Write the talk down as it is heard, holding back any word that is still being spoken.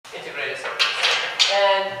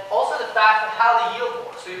back to how the yield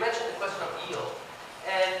works. So you mentioned the question of yield.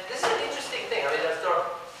 And this is an interesting thing. I mean, there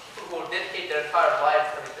are people who will dedicate their entire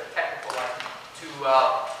life, I mean, their technical life, to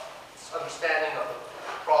understanding of the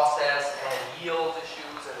process and yield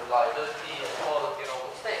issues and reliability and quality and all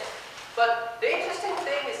those things. But the interesting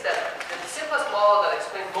thing is that the simplest model that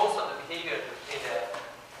explains most of the behavior in an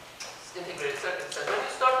integrated circuit is that when you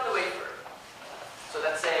start with the wafer, so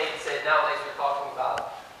let's say nowadays we're talking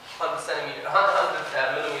about 100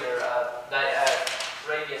 millimeter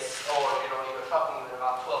radius, or you're talking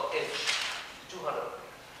about 12-inch, 200.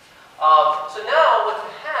 So now what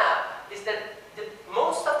you have is that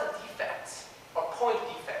most of the defects are point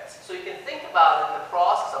defects. So you can think about it in the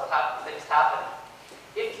process of how things happen.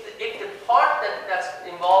 If the part that's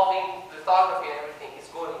involving lithography and everything is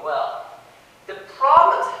going well, there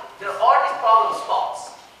are these problem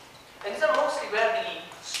spots. And these are mostly where the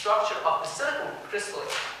structure of the silicon crystalline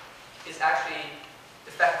is actually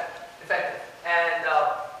defective. And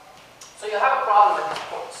so you have a problem at these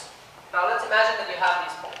points. Now let's imagine that you have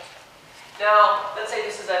these points. Now, let's say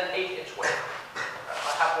this is an 8-inch wafer.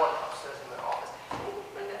 I have one upstairs in my office. Can you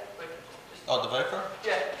bring that? Oh, the wafer?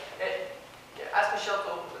 Yeah. Ask Michelle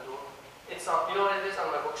to open the door. It's on, you know what it is? On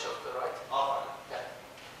my bookshelf to the right. Oh, yeah.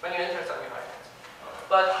 When you enter, it's on your right hand.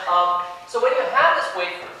 But, so when you have this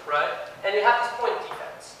wafer, right, and you have these point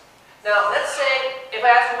defects. Now, let's say, if I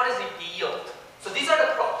ask you what is the yield? So these are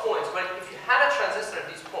the points where if you had a transistor at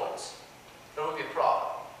these points, there would be a problem.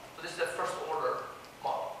 So this is the first order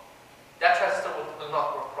model. That transistor will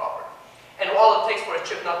not work properly. And all it takes for a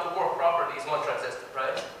chip not to work properly is one transistor,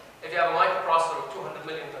 right? If you have a microprocessor with 200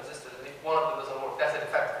 million transistors, and if one of them doesn't work, that's a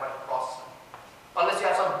defective microprocessor. Unless you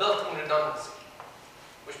have some built-in redundancy,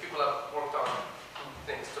 which people have worked on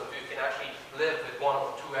things, so you can actually live with one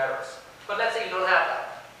or two errors. But let's say you don't have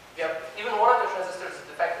that. You have even one of the transistors is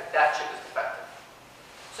defective, that chip is defective.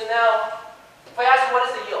 So now, if I ask you what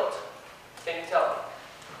is the yield, can you tell me,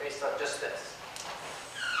 based on just this?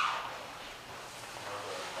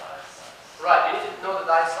 Right, you need to know the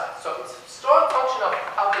die size. So it's a strong function of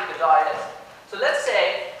how big the die is. So let's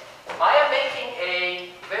say I am making a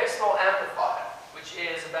very small amplifier, which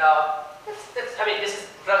is about, I mean, this is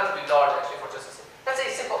relatively large actually for just a, let's say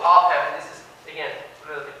a simple op amp, and this is, again,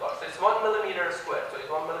 relatively large. So it's 1 millimeter squared, so it's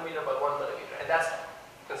 1 millimeter by 1 millimeter, and that's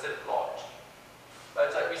considered large.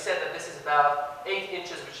 But so we said that this is about 8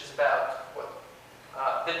 inches, which is about, what?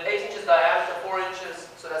 The 8 inches diameter, 4 inches,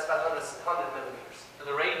 so that's about 100 millimeters. So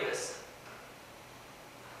the radius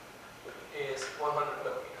is 100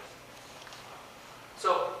 millimeters.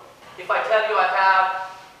 So if I tell you I have,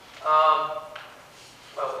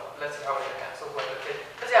 well, let's see how many I have, something like that.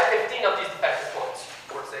 Let's say I have 15 of these defective points,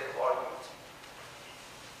 for the sake of argument.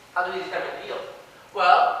 How do we determine the yield?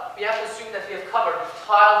 Well, we have to assume that we have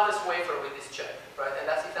tiled this wafer with this chip, right? And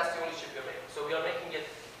that's the only chip we're making. So we are making it,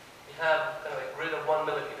 we have kind of a grid of 1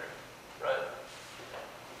 millimeter, right?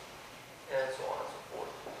 And so on and so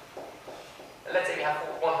forth. And let's say we have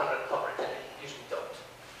 100 covered, and we usually don't.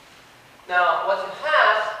 Now, what you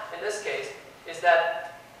have in this case is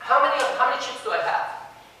that how many chips do I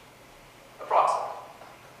have? Approximately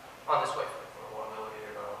on this wafer. 1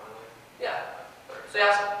 millimeter by 1 millimeter? Yeah. So you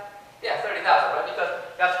have 30,000, right? Because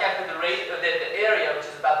you have to calculate the rate, the area, which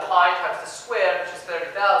is about pi times the square, which is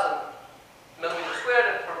 30,000 millimeters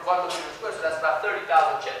squared, and for 1 millimeter squared, so that's about 30,000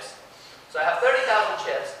 chips. So I have 30,000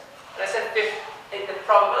 chips, and I said the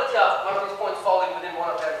probability of one of these points falling within one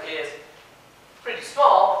of them is pretty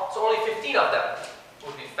small, so only 15 of them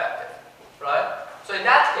would be effective, right? So in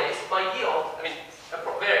that case, my yield, I mean,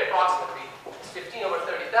 very approximately, is 15 over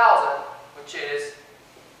 30,000, which is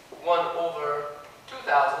 1 over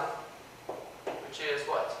 2,000, which is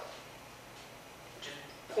what? Which is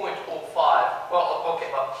 0.05. Well, okay,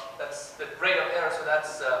 well, that's the rate of error, so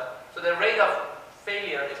that's, so the rate of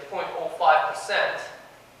failure is 0.05%,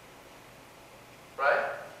 right?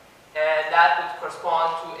 And that would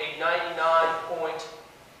correspond to a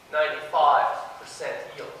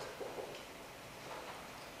 99.95% yield.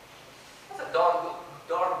 That's a darn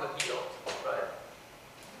good yield, right?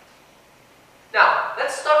 Now,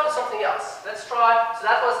 let's start with something else. Let's try, so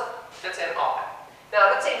that was, let's say an op amp. Now,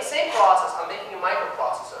 let's say in the same process, I'm making a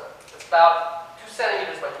microprocessor that's about 2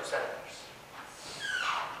 centimeters by 2 centimeters.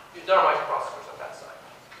 There are microprocessors on that side.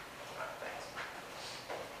 All right, thanks.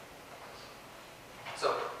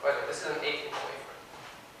 So, by the way, this is an 8-inch wafer.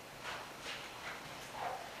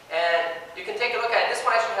 And you can take a look at it. This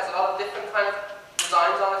one actually has a lot of different kind of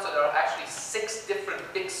designs on it, so there are actually 6 different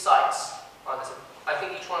big sites on this. I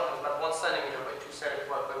think each one of them is about 1 centimeter by 2 centimeters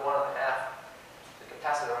by 1.5. The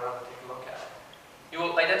capacitor, I'm going to take a look at it. You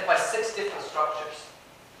will identify 6 different structures,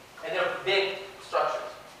 and they're big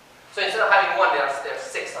structures. So instead of having one, there's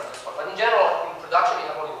 6 on this one. But in general, in production, you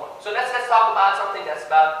have only one. So let's talk about something that's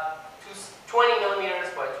about 20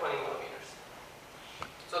 millimeters by 20 millimeters.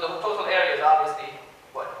 So the total area is obviously,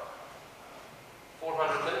 what?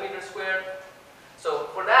 400 millimeters squared.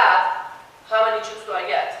 So for that, how many chips do I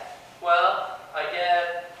get? Well, I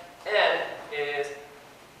get N is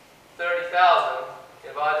 30,000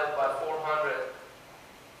 divided by 400.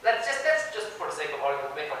 Let's just for the sake of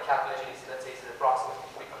argument, make my calculation easy. Let's say it's approximately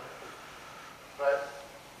 300. Right?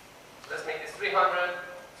 Let's make this 300.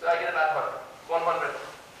 So I get about 100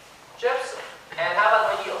 chips. And how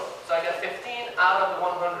about my yield? So I get 15 out of the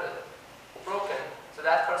 100 broken. So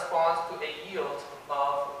that corresponds to a yield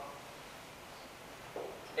of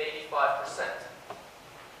 85%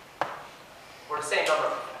 for the same number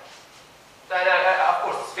of defects. And of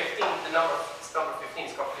course, it's 15. The number 15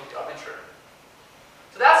 is completely arbitrary.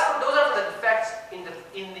 So those are for the defects in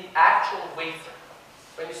the actual wafer.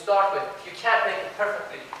 When you start with, you can't make it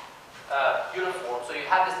perfectly uniform, so you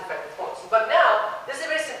have this defective point. But now, this is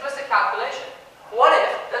a very simplistic calculation. What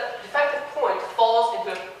if that defective point falls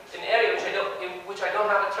into an area in which I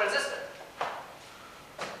don't have a transistor?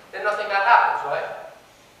 Then nothing bad happens, right?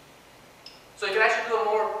 So you can actually do a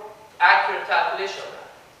more accurate calculation of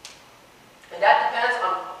that. And that depends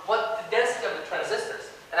on what the density of the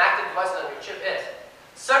transistors and active devices on your chip is.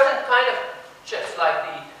 Certain kind of chips, like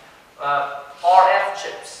the RF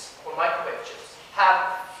chips or microwave chips,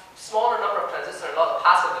 have smaller number of transistors and a lot of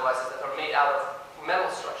passive devices that are made out of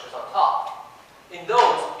metal structures on top. In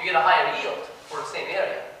those, you get a higher yield for the same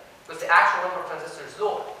area because the actual number of transistors is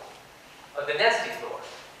lower, the density is lower.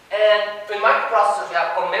 And in microprocessors,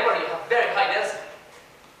 or memory, you have very high density,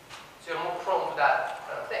 so you're more prone to that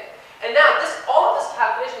kind of thing. And now, all of this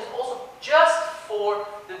calculation is also just for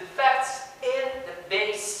the defects in the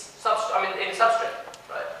base substrate, in the substrate,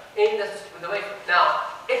 right? In the wafer. Now,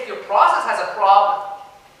 if your process has a problem,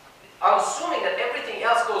 I'm assuming that everything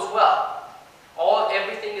else goes well. All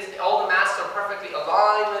the masks are perfectly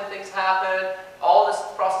aligned when things happen. All the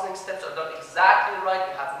processing steps are done exactly right.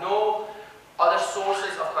 You have no other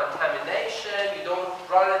sources of contamination. You don't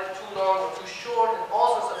run it too long or too short, and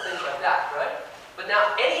all sorts of things like that, right? But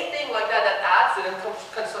now anything like that adds to it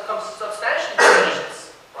comes substantially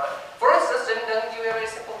changes, right? For instance, let me give you a very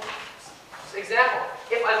simple example.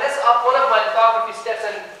 If I mess up one of my lithography steps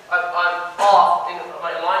and I'm off in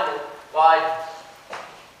my alignment by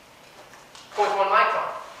 0.1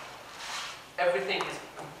 micron, everything is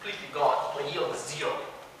completely gone. My yield is 0.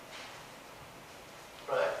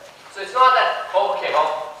 Right? So it's not that, oh, okay,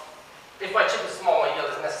 well, if my chip is small, my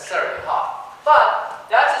yield is necessarily high. But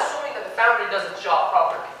that's assuming that the foundry does its job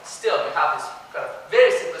properly. Still, you have this kind of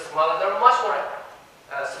very simplistic model. They're much more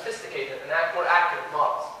sophisticated and more accurate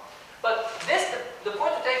models. But the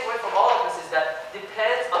point to take away from all of this is that it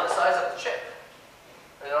depends on the size of the chip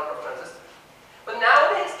and the number of transistors. But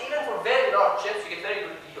nowadays, even for very large chips, you get very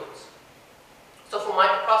good yields. So for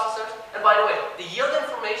microprocessors, and by the way, the yield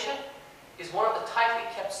information is one of the tightly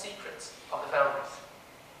kept secrets of the foundries.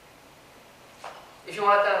 If you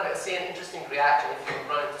want to kind of see an interesting reaction, if you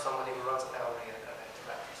run into somebody who runs a foundry and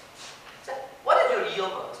say, what is your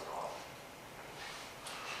yield on this problem?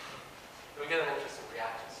 You'll get an interesting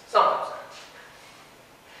reaction. Sometimes,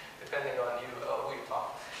 depending on you, who you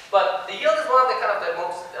talk. But the yield is one of the kind of the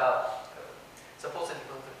most supposedly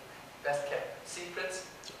one of the best kept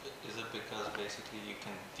secrets. Is it because basically you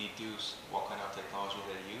can deduce what kind of technology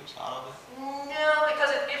they use out of it? No,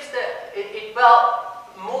 because it gives well,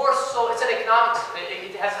 more so, it's an economics,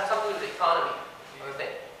 it has something to do with the economy of the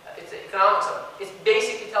thing. It's the economics of it. It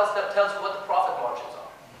basically tells you what the profit margins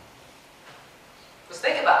are. Because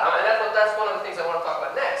think about it, that's one of the things I want to talk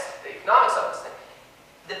about next, the economics of this thing.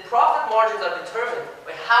 The profit margins are determined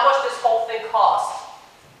by how much this whole thing costs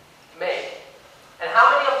to make, and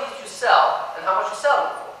how many of these you sell, and how much you sell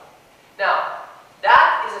them for. Now,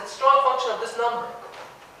 that is a strong function of this number.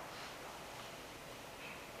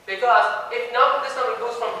 Because if this number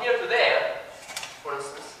goes from here to there, for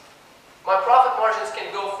instance, my profit margins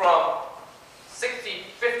can go from 50%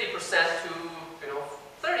 to 30%,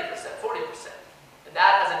 40%. And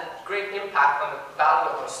that has a great impact on the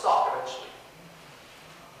value of my stock eventually.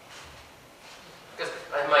 Because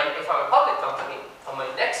if I'm a public company, on my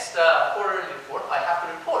next quarterly report, I have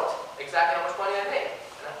to report exactly how much money I made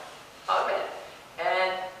and how I made it.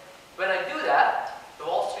 And when I do that, the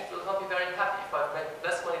Wall Street will not be very happy if I've made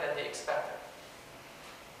less money than they expected.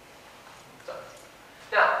 So,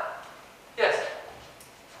 now, yes?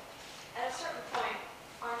 At a certain point,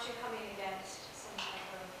 aren't you coming against some type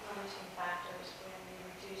of limiting factors when you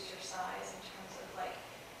reduce your size in terms of like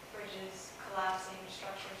bridges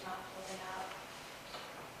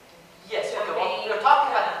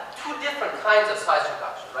kinds of size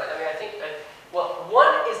reduction, right? I mean, I think, well,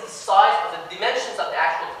 one is the size of the dimensions of the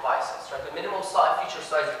actual devices, right? The minimum size, feature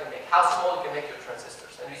size you can make, how small you can make your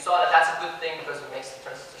transistors. And we saw that that's a good thing because it makes the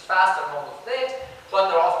transistors faster and all those things.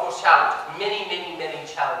 But there are, of course, challenges, many, many, many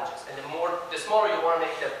challenges. And the smaller you want to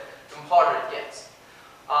make them, the harder it gets.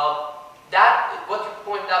 What you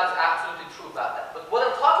pointed out is absolutely true about that. But what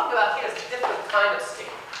I'm talking about here is a different kind of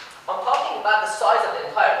scale. I'm talking about the size of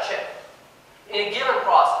the entire chip in a given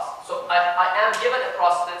process. So I am given a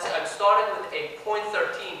process, let's say I'm starting with a 0.13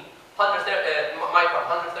 micron,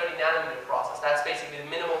 130 nanometer process. That's basically the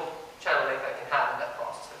minimum channel length I can have in that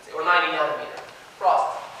process, let's say, or 90 nanometer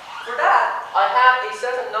process. For that, I have a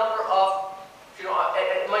certain number of,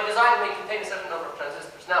 my design may contain a certain number of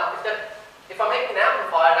transistors. Now, if I'm making an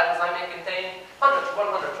amplifier, that design may contain 100 to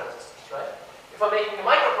 100 transistors, right? If I'm making a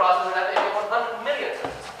microprocessor, that may be 100 million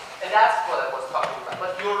transistors. And that's what I was talking about.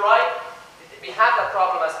 But you're right, we have that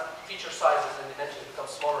problem as feature sizes and dimensions become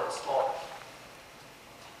smaller and smaller.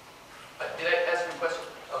 Did I answer your question?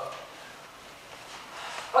 Oh.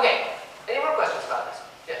 Okay, any more questions about this?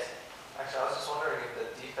 Yes? Actually, I was just wondering if the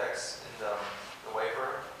defects in the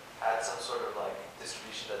wafer had some sort of like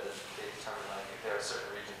distribution that they determined, like if there are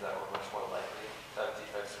certain regions that were much more likely to have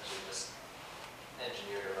defects, which are just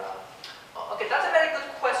engineered around. Okay, that's a very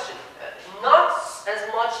good question. Not as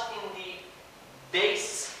much in the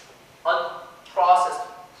base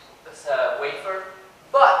unprocessed wafer,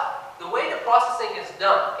 but the way the processing is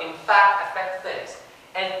done, in fact, affects things.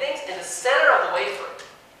 And things in the center of the wafer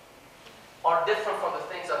are different from the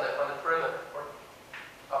things on the perimeter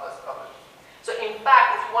of the. So in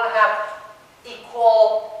fact, if you want to have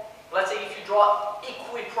equal, let's say if you draw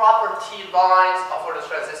equiproperty lines for the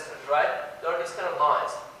transistors, right? There are these kind of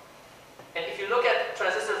lines. And if you look at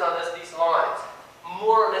transistors on these lines,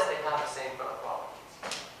 more or less they have the same kind of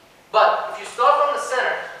properties. But if you start from the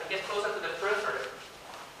center and get closer to the periphery,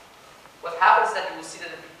 what happens is that you will see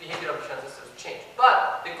that the behavior of the transistors will change.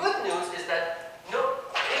 But the good news is that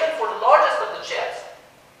even for the largest of the chips,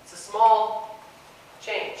 it's a small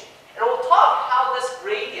change. And we'll talk how this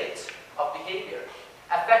gradient of behavior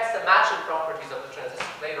affects the matching properties of the transistor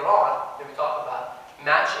later on when we talk about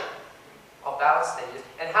matching of balance stages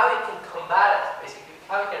and how you can combat it, basically,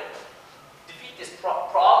 how you can defeat this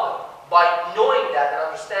problem by knowing that and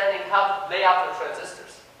understanding how to lay out the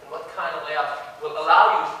transistors and what kind of layout will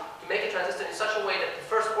allow you to make a transistor in such a way that the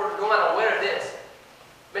first order, no matter where it is,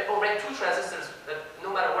 or make two transistors that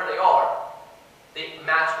no matter where they are, they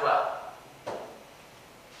match well.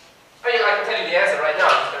 I mean, I can tell you the answer right now.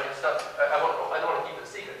 I don't want to keep it a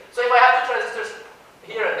secret. So if I have two transistors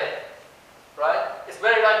here and there, right, it's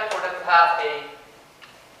very likely for them to have a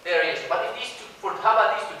variation. But if these two, how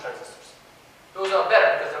about these two transistors? Those are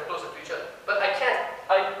better because they're closer to each other. But I can't,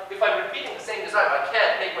 if I'm repeating the same design, I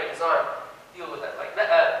can't make my design deal with that like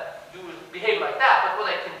that, behave like that. But what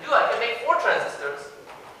I can do, I can make 4 transistors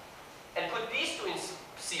and put these two in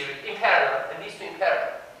series, in parallel, and these two in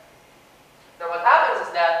parallel. Now what happens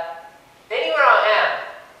is that anywhere I am,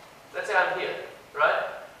 let's say I'm here, right?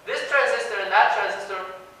 This transistor and that transistor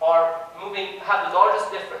are have the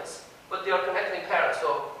largest difference, but they are connected in parallel.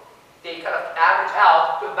 So they kind of average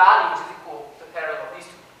out to a value which is equal to the parallel of these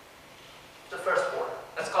two. The first order.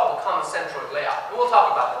 That's called the common centroid layout. And we'll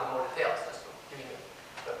talk about that in more details, just to give you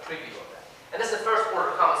a preview of that. And this is the first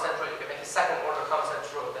order common centroid. You can make a second order common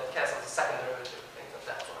centroid that cancels the second derivative, things of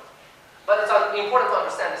that sort. But it's important to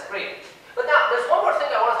understand this gradient. But now, there's one more thing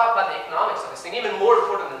I want to talk about the economics of this thing, even more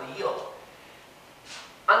important than the yield.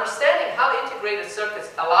 Understanding how integrated circuits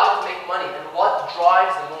allow you to make money and what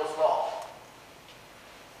drives the Moore's law.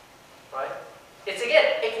 Right? It's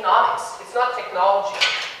again economics. It's not technology.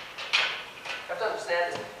 You have to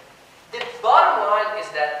understand this. The bottom line is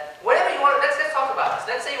that whenever you want to, let's talk about this.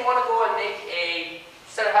 Let's say you want to go and make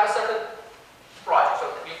have a certain project. So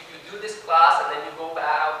you do this class and then you go back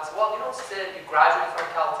out and say, well, you don't sit, you graduate from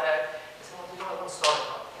Caltech. You say, well, I want to start a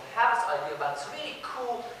company. And have this idea about this really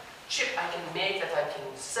cool chip I can make that I can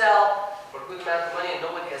sell for a good amount of money and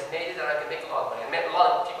nobody has made it and I can make a lot of money. And a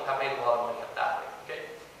lot of people have made a lot of money that way. Okay?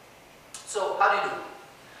 So how do you do it?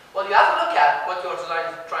 Well, you have to look at what your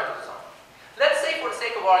designer is trying to design. Let's say for the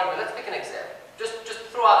sake of argument, let's pick an example. Just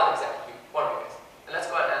throw out an example, one of you guys. And let's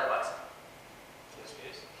go ahead and analyze it.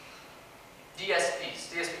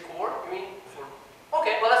 DSPs. DSP core, you mean?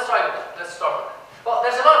 Okay, well let's try with that. Let's start with that. Well,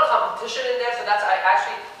 there's a lot of competition in there, so that's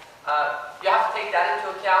you have to take that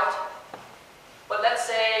into account. But let's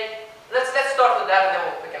say, let's start with that and then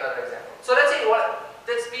we'll pick another example. So let's say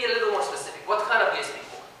let's be a little more specific. What kind of DSP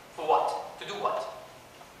core? For what? To do what?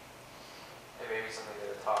 Maybe something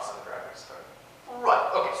that talks on the graphics card. Right,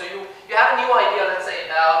 okay, so you have a new idea, let's say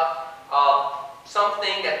about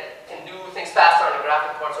something that can do things faster on the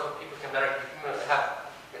graphic card so that people can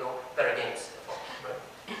have better games. Right?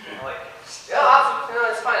 I like it. Yeah, absolutely.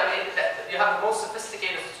 No, it's fine. I mean, you have the most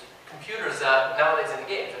sophisticated computers nowadays in the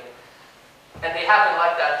games, and they have been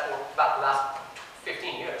like that for about the last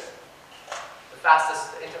 15 years. The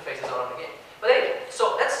fastest interfaces are on the game. But anyway,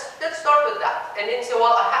 so let's start with that. And then say,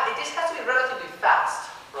 well, this has to be relatively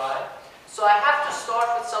fast, right? So I have to start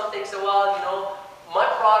with something. So, well, my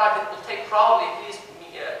product, it will take probably at least,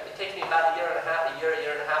 it takes me about a year and a half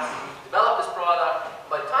to develop this product.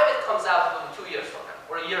 By the time it comes out, it will be 2 years from now,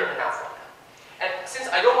 or a year and a half from now. And since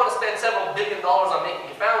I don't want to spend several $1 billion on making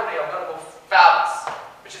a foundry, I'm going to go fabless,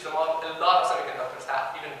 which is the model a lot of semiconductors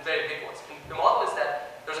have, even very big ones. And the model is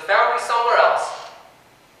that there's a foundry somewhere else.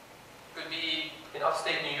 It could be in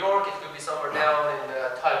upstate New York, it could be somewhere down in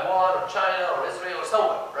Taiwan or China or Israel or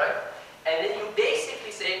somewhere, right? And then you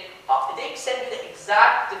basically say, they send you the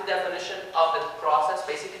exact definition of the process.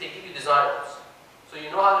 Basically, they give you design rules. So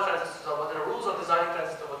you know how the transistors are, what the rules of designing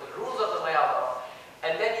transistors, what the rules of the layout are.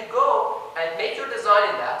 And then you go and make your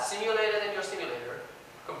design in that, simulate it in your simulator,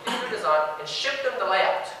 complete your design, and ship them the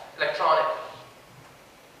layout electronically.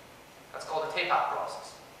 That's called the tape-out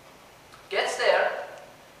process. Gets there,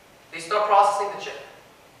 they start processing the chip.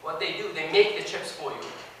 What they do, they make the chips for you.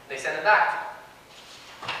 They send them back to you.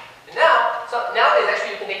 And nowadays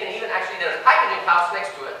actually, they can even there's a packaging house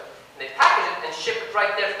next to it, and they package it and ship it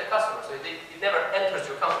right there to the customer. So it never enters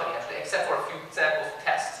your company actually, except for a few samples to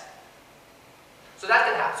test. So that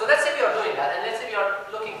can happen. So let's say we are doing that, and let's say we are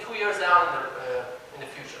looking 2 years down in the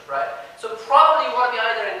future, right? So probably you want to be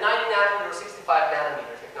either in 90 nanometer or 65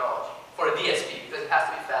 nanometer technology for a DSP, because it has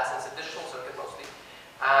to be fast, and it's a digital circuit mostly,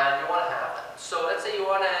 and you want to have that. So let's say you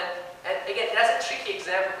want to, and again, that's a tricky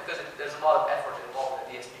example because there's a lot of effort involved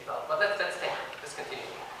in the DSP development, but let's continue.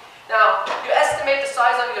 Now, you estimate the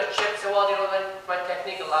size of your chip, so well, my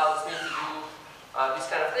technique allows me to do these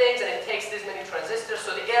kind of things, and it takes this many transistors,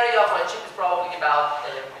 so the area of my chip is probably about,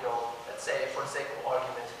 let's say, for the sake of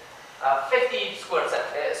argument, 50 square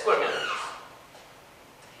millimeters.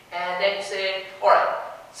 And then you say, all right,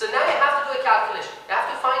 so now you have to do a calculation. You have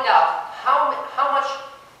to find out how much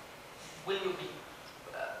will you be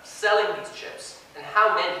selling these chips, and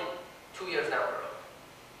how many 2 years down the road,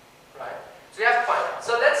 right? So you have to find out.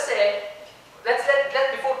 So let's say,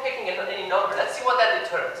 before picking any number, let's see what that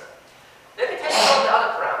determines. Let me tell you some of the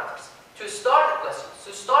other parameters. To start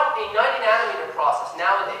a 90 nanometer process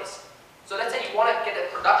nowadays, so let's say you want to get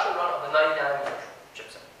a production run of the 90 nanometer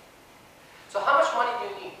chipset. So how much money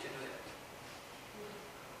do you need to do that?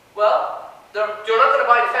 Well, you're not going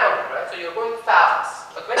to buy the foundry, right? So you're going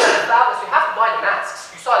fabless. But when you're fabless, you have to buy the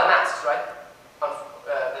masks. You saw the masks, right? On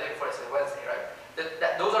the day before yesterday, Wednesday, right?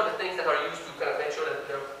 Those are the things that are used to kind of make sure that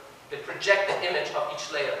they project the image of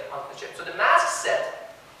each layer on the chip. So the mask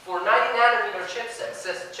set for 90 nanometer chipset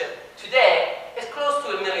today is close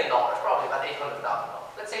to $1 million, probably about $800,000.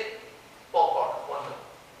 Let's say ballpark, 1 million.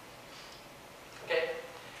 Okay?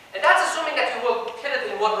 And that's assuming that you will hit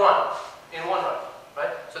it in one run,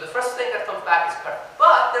 right? So the first thing that comes back is perfect.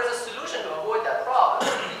 But there's a solution to avoid that problem.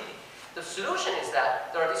 The solution is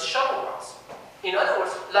that there are these shuttle runs. In other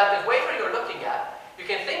words, like the wafer you're looking at, you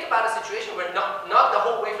can think about a situation where not the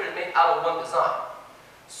whole wafer is made out of one design.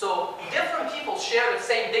 So different people share the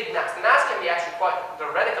same big mask. The mask can be actually the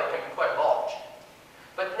reticle can be quite large.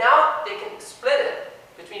 But now they can split it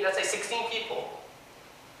between, let's say, 16 people,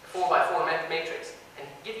 4x4 matrix, and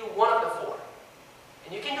give you one of the 4.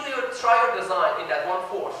 And you can try your design in that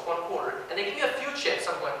 1/4, 1/4, and they give you a few chips,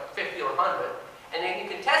 something like 50 or 100, and then you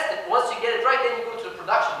can test it. Once you get it right, then you go to the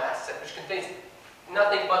production mask set, which contains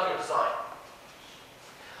nothing but your design.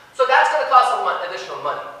 So that's going to cost some additional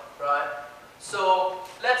money, right? So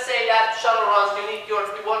let's say that shuttle runs, if you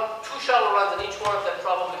want 2 shuttle runs, and each one of them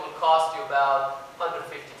probably will cost you about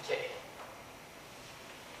 150K.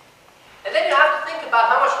 And then you have to think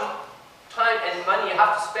about how much time and money you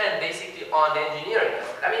have to spend basically on the engineering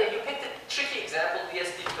effort. I mean, you picked a tricky example,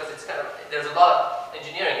 DSP, because it's there's a lot of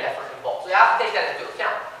engineering effort involved. So you have to take that into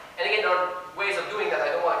account. And again, there are ways of doing that.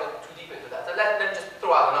 I don't want to go too deep into that. So let me just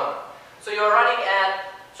throw out a number. So you're running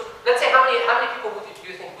at, so let's say how many people do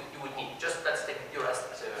you think you would need? Just let's take your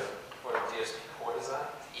estimate. So for a DSP core design?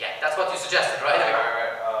 Yeah, that's what you suggested, right?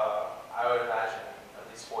 Right. I would imagine at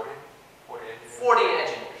least 40 engineers. 40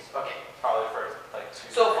 engineers, okay. Probably for like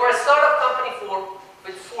 2. So for a startup company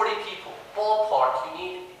with 40 people, ballpark, you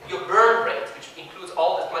need your burn rate, which includes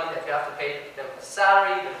all this money that you have to pay them, the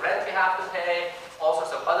salary, the rent you have to pay, all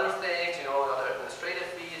sorts of other things, other administrative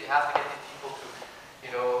fees. You have to get these people to,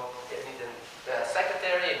 get the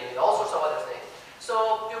secretary, and you need all sorts of other things.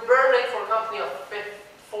 So your burn rate for a company of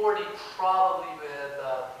 40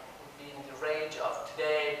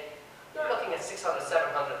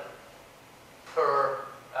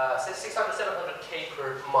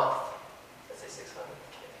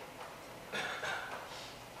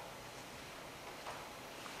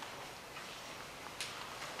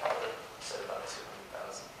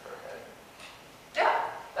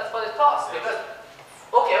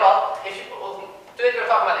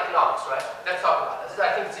 talking about economics, right? Let's talk about this.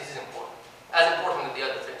 I think this is important. As important as the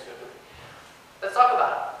other things you're doing. Let's talk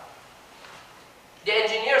about it. The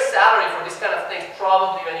engineer's salary for this kind of thing,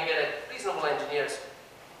 probably when you get a reasonable engineers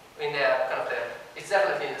in the kind of the, it's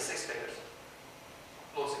definitely in the 6 figures.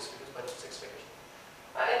 Low 6 figures, but 6 figures.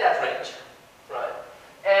 In that range, right?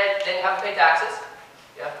 And then you have to pay taxes.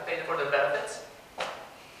 You have to pay for the benefits.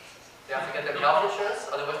 You have to get their health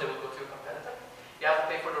insurance, otherwise they will go to a competitor. You have to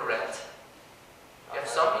pay for the rent. You have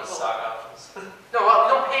some people. Stock options. No, well,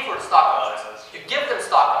 you don't pay for the stock options. Oh, You give them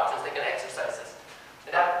stock options, they can exercise this.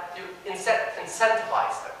 And that you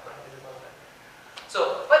incentivize them. Right?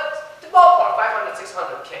 So, but the ballpark, 500,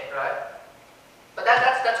 600K, right? But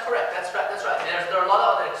that's correct. That's right. That's right. There are a lot of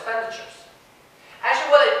other expenditures.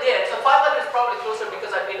 Actually, what I did, so 500 is probably closer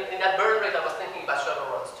because in that burn rate I was thinking about shuttle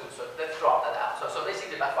runs too. So let's drop that out. So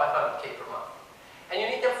basically about 500K per month. And you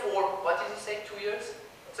need them for, what did you say, 2 years?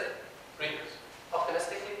 Let's say 3 years.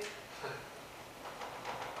 Optimistically.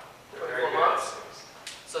 24 months.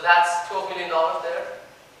 So that's $12 million there.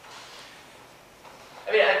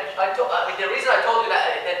 I mean, the reason I told you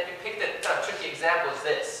that you picked a kind of tricky example is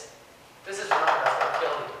this. This is the number that's going to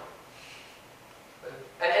kill you.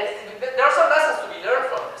 And there are some lessons to be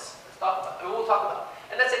learned from this. Let's talk about. I mean, we'll talk about.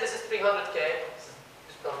 And let's say this is 300K. This is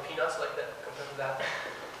just on peanuts like that compared to that.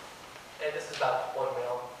 And this is about 1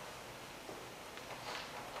 mil.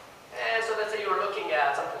 And so let's say you're looking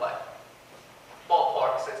at something like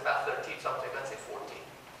ballpark, so it's about 13 something. Let's say 14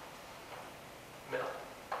 mil.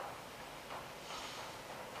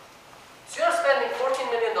 So you're spending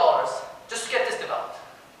 $14 million just to get this developed,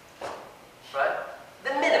 right?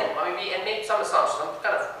 The minimum. I mean, we made some assumptions, some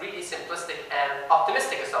kind of really simplistic and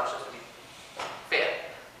optimistic assumptions to be fair.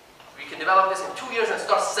 We can develop this in 2 years and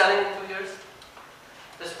start selling in 2 years.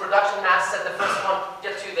 This production mass at the first one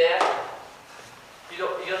gets you there. You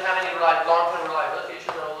don't have any long-term reliability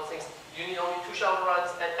issues and all those things. You need only 2 shuttle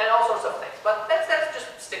runs and all sorts of things. But let's just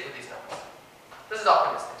stick with these numbers. This is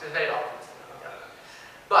optimistic. This is very optimistic. Yeah.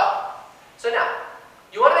 But so now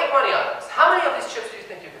you want to make money out of this. How many of these chips do you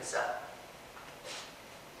think you can sell?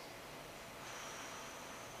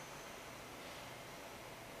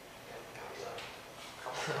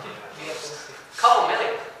 Couple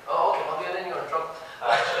million. Oh, okay. Well, then you're in trouble.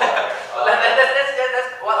 Well,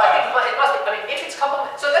 I think it must be. I mean, if it's couple,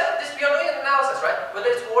 so we are doing an analysis, right? Whether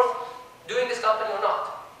it's worth doing this company or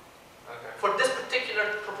not. Okay. For this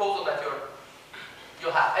particular proposal that you'll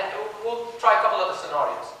have, and we'll try a couple other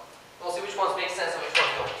scenarios. We'll see which ones make sense and which ones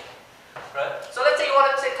don't. Right? So let's say you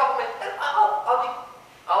want to say a couple million. I'll be,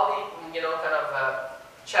 kind of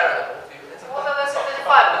charitable to you and say, well, let's say 5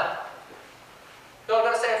 million. You're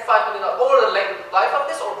going to say $5 million over the life of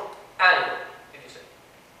this or annually, did you say?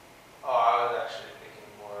 Oh, I was actually thinking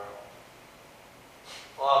more.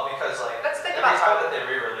 Well, because like Let's think every about time that they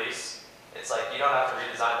re-release, it's like you don't have to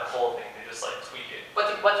redesign the whole thing. They just like tweak it.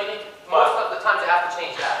 But you need, most of the times you have to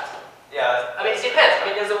change that. Yeah. I mean, it depends. I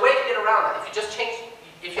mean, there's a way to get around that. If you just change,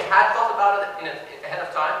 if you had thought about it ahead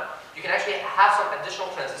of time, you can actually have some additional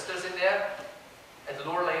transistors in there at the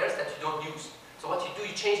lower layers that you don't use. So what you do,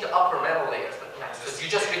 you change the upper metal layers, but you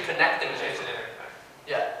just reconnect them. Change the interconnect.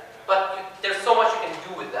 Yeah, but there's so much you can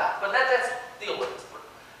do with that. But let's deal with this.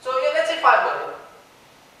 So yeah, let's say 5 million.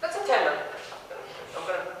 Let's say 10 million. I'm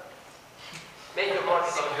gonna make your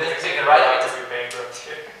marketing Taking right right away. to be bankrupt.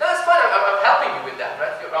 No, it's fine. I'm helping you with that,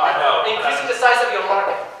 right? You're I know. increasing the size of your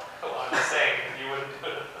market. Well, I'm just saying you wouldn't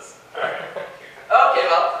do this. Alright. Okay,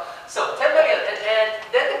 well, so 10 million, and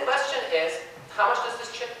then the question is, how much does this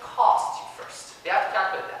chip cost you first? You have to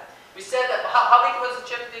calculate that. We said that, how big was the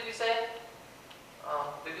chip, did we say?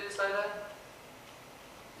 Did we decide that?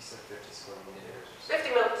 You said 50 square millimeters.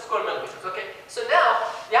 50 square millimeters, okay. So now,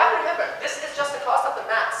 you have to remember, this is just the cost of the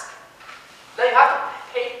mask. Now you have to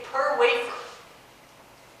pay per wafer.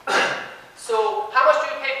 So, how much do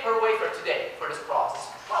you pay per wafer today for this process?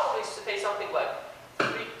 Probably to pay something like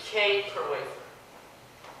 3K per wafer.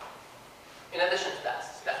 In addition to that.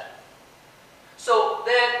 So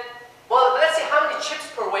then, well, let's see how many chips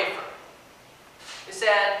per wafer. I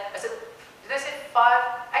said, did I say 5?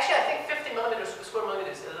 Actually, I think 50 millimeters per square millimeter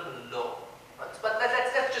is a little bit low. But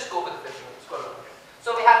let's just go with the 50 square millimeter.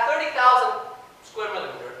 So we have 30,000 square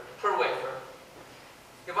millimeter per wafer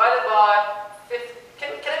divided by 50.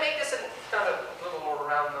 Can I make this in kind of a little more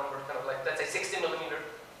round number, kind of like, let's say 60 millimeter?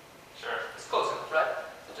 Sure. It's close enough, right?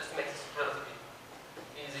 So just to make this relatively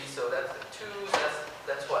easy. So that's the 2,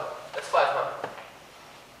 that's what? That's 500.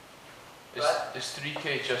 Is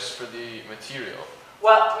 3K just for the material?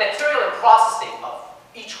 Well, material and processing of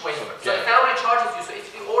each wafer. So Okay. the foundry charges you. So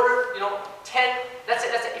if you order, 10, let's say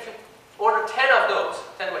if you order 10 of those,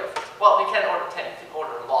 10 wafers. Well, we can't order 10. You can order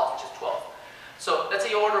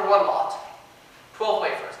say you order one lot, 12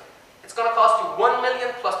 wafers. It's going to cost you 1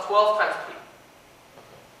 million plus 12 times 3.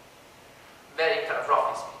 Very kind of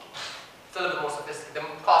roughly speaking. It's a little bit more sophisticated.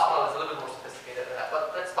 The cost model is a little bit more sophisticated than that,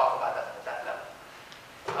 but let's talk about that at that level.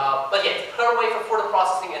 But yeah, it's per wafer for the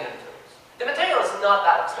processing and the materials. The material is not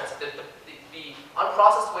that expensive. The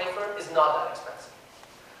unprocessed wafer is not that expensive.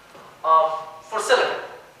 For silicon.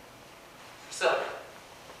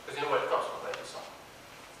 Because you know where it comes from, right? You saw.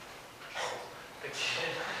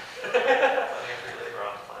 Labor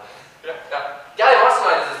on the planet. Yeah. Gallium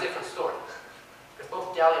arsenide is a different story. Because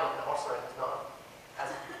both gallium and arsenide is not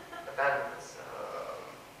as abandoned as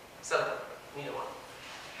silicon. Neither one.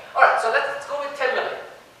 Alright, so let's go with 10 million.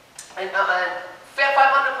 And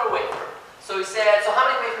 500 per wafer. So we said, so how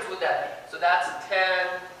many wafers would that be? So that's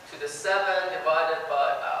 10 to the 7 divided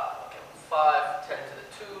by 5, 10 to the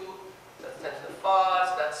 2, that's 10 to the 5,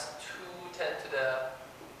 so that's 2, 10 to the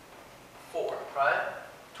 4, right?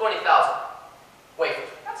 20,000 wafers.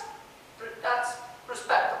 That's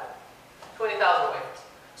respectable. 20,000 wafers.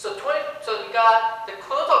 So we got the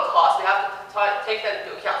total cost, we have to take that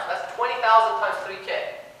into account. So that's 20,000 times 3K.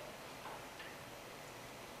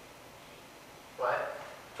 Right?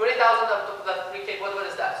 20,000 of that 3K, what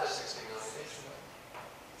is that? So 60 million.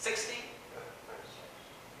 60?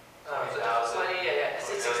 20,000. 20, yeah.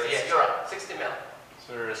 60, yeah, you're right. 60 mil.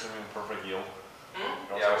 So you're assuming perfect yield.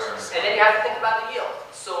 Hmm? Yeah, And then you have to think about the yield.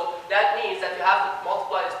 So that means that you have to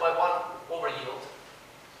multiply this by 1 over yield.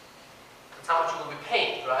 That's how much you will be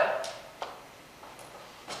paying, right?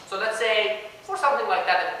 So let's say, for something like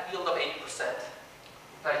that, a yield of 80%, 90%,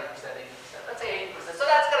 80%, let's say 80%. So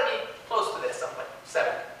that's going to be close to this, something like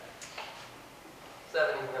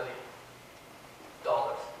 70 million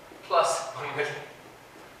dollars plus 1 million.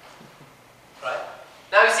 Right?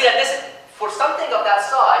 Now you see that this is, for something of that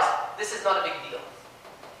size, this is not a big deal.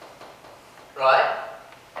 Right?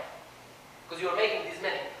 Because you're making these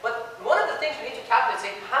many. But one of the things we need to calculate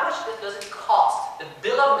is how much does it cost? The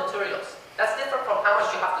bill of materials. That's different from how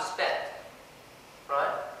much you have to spend.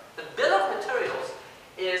 Right? The bill of materials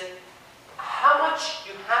is how much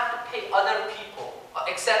you have to pay other people,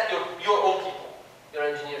 except your own people, your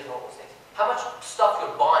engineers and all those things. How much stuff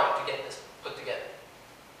you're buying to get this put together.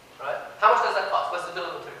 Right? How much does that cost? What's the bill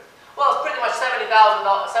of materials? Well, it's pretty much $71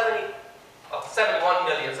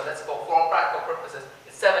 million, so let's go for all practical purposes,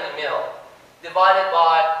 it's 70 mil divided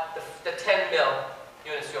by the 10 mil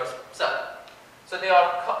units you're selling. So they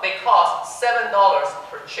cost $7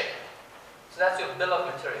 per chip. So that's your bill of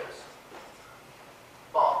materials.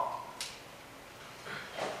 Bomb.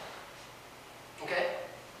 Okay?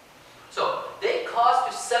 So they cost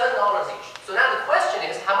you $7 each. So now the question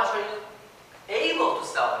is, how much are you able to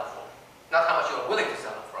sell them for? Not how much you are willing to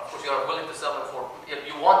sell them for. Of course, you are willing to sell them for,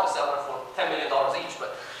 you want to sell them for $10 million each,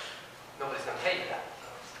 but nobody's going to pay you that.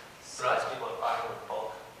 Right? People are buying in bulk.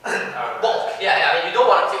 Bulk. Yeah. I mean, you don't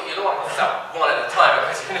want to sell one at a time,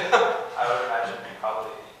 because you know. I would imagine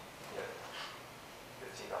probably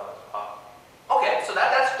 $15 off. Okay, so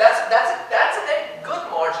that's a very good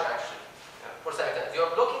margin actually for semiconductors.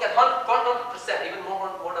 You're looking at 100%, even more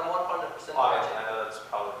than 100% margin. I know that's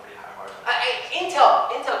probably a pretty high margin. Intel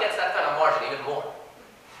gets that kind of margin even more,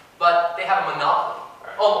 but they have a monopoly,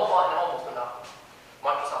 Right. almost monopoly.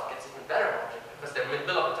 Microsoft gets even better margin because their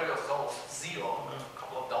bill of materials is almost zero, a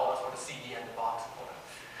couple of dollars for the CD and the box,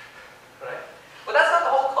 right? But that's not the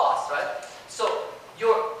whole cost, right? So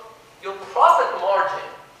your profit margin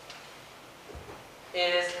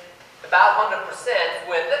is about 100%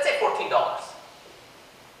 with, let's say, $14.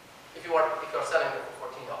 If you're selling it for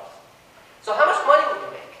 $14. So how much money would you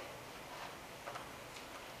make?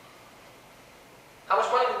 How much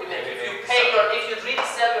money would you make if you really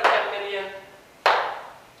sell your 10 million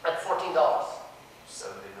at $14?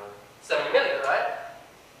 70 million. 70 million, right?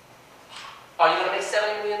 Are you going to make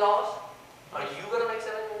 $70 million? Are you going to make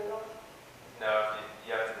 $70 million? No,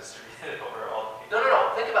 you have to distribute it over all the people.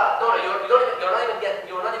 No. Think about it. No,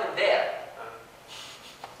 you're not even there.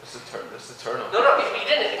 It's the turnover. No, we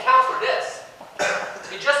didn't account for this.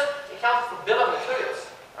 We just accounted for bill of materials.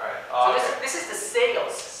 Alright. So this is the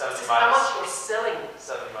sales. 70 This is how much you're selling.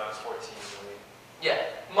 70 minus 14 million. Yeah.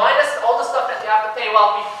 Minus all the stuff that you have to pay.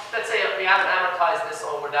 Well, let's say we haven't amortized this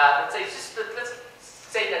over that. Let's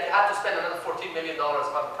say that you have to spend another $14 million on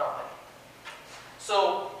the company.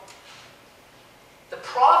 So the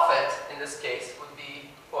profit in this case would be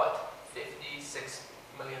what? $56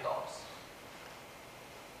 million.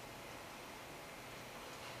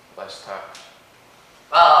 Less tax.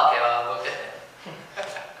 Oh, okay, well, we'll get there.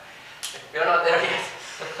 We're not there yet.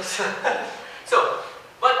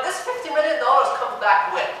 But this $50 million comes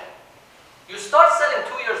back when? You start selling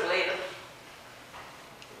 2 years later.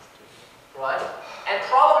 right? And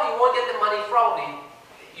probably you won't get the money,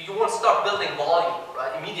 you won't start building volume,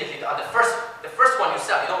 right? Immediately on the first one you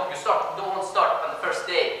sell, you don't want to start on the first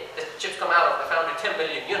day. The chips come out of the foundry 10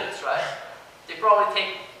 million units, right? They probably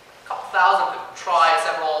take a couple thousand to try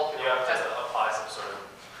several. You have to apply some sort of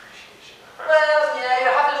depreciation. Well, yeah, you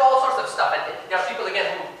have to do all sorts of stuff. And there are people again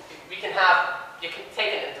who you can take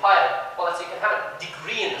an entire, well, let's say you can have a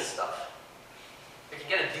degree in this stuff. You can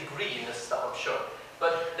get a degree in this stuff, I'm sure.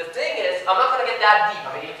 But the thing is, I'm not going to get that deep.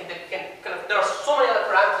 I mean, there are so many other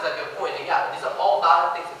parameters that you're pointing out. These are all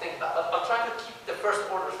valid things to think about. But I'm trying to keep the first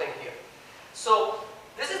order thing here. So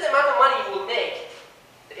this is the amount of money you will make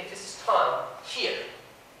if this is time here.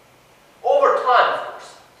 Over time, of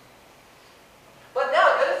course. But now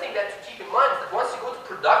the other thing that to keep in mind is that once you go to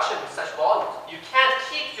production with such volumes, you can't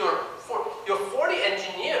keep your 40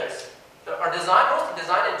 engineers, mostly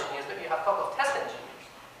design engineers, maybe you have a couple of test engineers,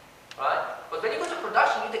 right? But when you go to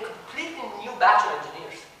production, you need a completely new batch of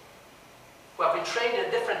engineers who have been trained in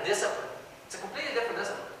a different discipline. It's a completely different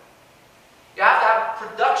discipline. You have to have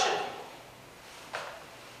production people.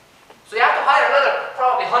 So you have to hire another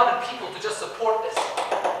probably 100 people to just support this.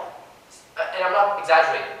 And I'm not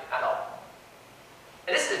exaggerating at all.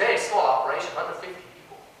 And this is a very small operation, 150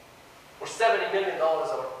 people, or $70 million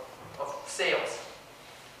of sales.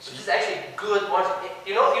 So this is actually good margin.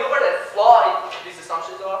 You know where the flaw in these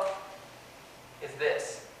assumptions are? Is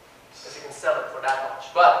this. Because you can sell it for that much.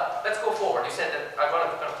 But let's go forward. You said that I'm going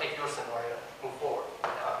to take your scenario, move forward.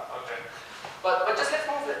 Okay. But just let's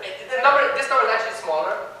move this number is actually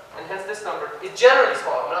smaller, and hence this number is generally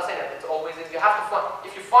smaller. I'm not saying that it's always. If you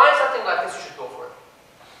find something like this, you should go for it.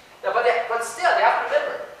 Now, but still, you have to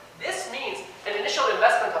remember, this means an initial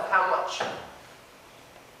investment of how much?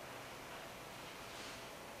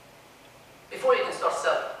 Before you can start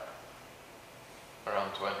selling.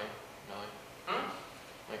 Around 20 million.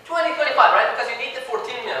 20, 25, right? Because you need the 14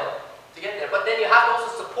 mil to get there. But then you have to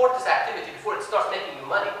also support this activity before it starts making you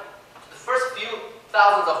money. So the first few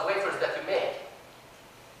thousands of wafers that you make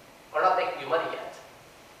are not making you money yet.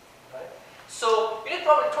 Right? So you need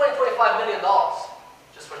probably $20, $25 million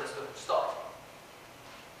just for this to start.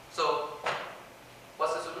 So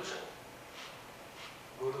what's the solution?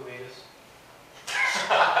 Go to Vegas.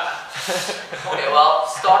 Okay, well,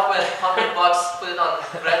 start with $100, put it on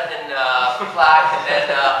red and black, and then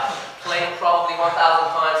play it probably 1,000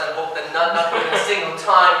 times and hope that not even a single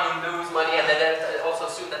time you lose money, and then also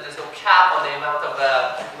assume that there's no cap on the amount of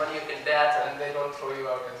money you can bet. And they don't throw you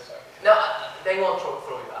out and stuff. No, they won't throw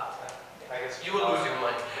you out. I guess You will lose your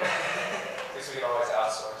money. At least we can always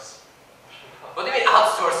outsource. What do you mean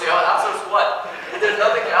outsource? Outsource what? There's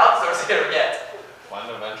nothing to outsource here yet. Find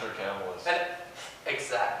a venture capitalist. And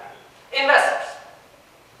exactly. Investors.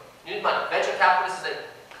 You need money. Venture capitalists is a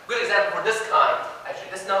good example for this kind.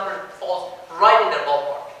 Actually, this number falls right in their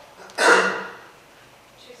ballpark.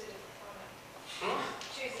 Choose a different product.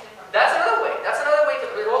 Choose a different That's another way.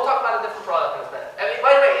 We'll talk about a different product in a minute. I mean,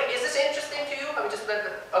 by the way, is this interesting to you? I mean,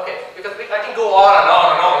 okay, because I can go on and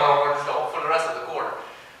on and on and on for the rest of the quarter.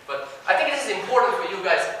 But I think this is important for you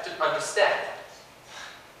guys to understand.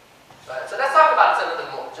 Right? So let's talk about this a little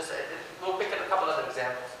bit more. We'll pick a couple other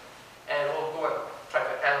examples, and we'll go and try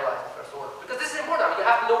to analyze the first order. Because this is important. I mean, you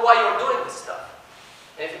have to know why you're doing this stuff,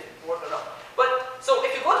 and if it's worth or not. But so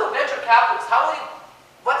if you go to a venture capitalist, how much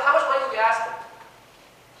money would you ask them?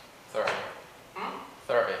 30.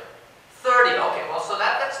 30. 30. Okay. Well, so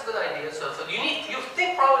that's a good idea. So you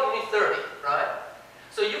think probably you need 30, right?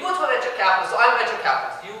 So you go to a venture capitalist. So I'm a venture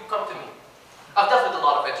capitalist. You come to me. I've dealt with a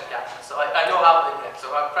lot of venture capitalists, so I know how they work.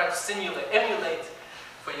 So I'm trying to emulate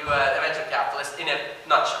for you a venture capitalist in a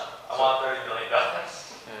nutshell. I want $30 million.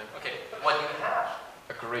 Yeah. Okay, what do you have?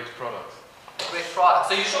 A great product. A great product.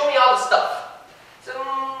 So you show me all the stuff. So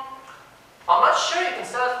I'm not sure you can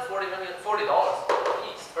sell it for $40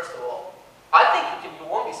 each, first of all. I think you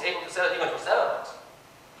won't be able to sell it even for $7.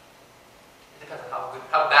 It depends on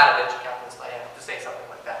how bad a venture capitalist I am to say something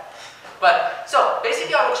like that. But so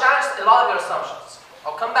basically I will challenge a lot of your assumptions.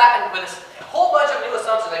 I'll come back and with a whole bunch of new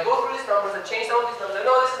assumptions. I go through these numbers and change some of these numbers. I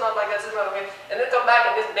know this is not like that, this is not okay. And then come back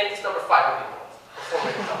and make this number $5 million or $4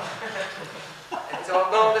 million. And so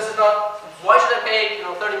no, this is not. Why should I pay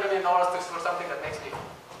 $30 million for something that makes me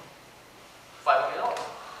 $5 million?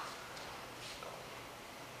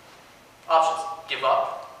 Options: give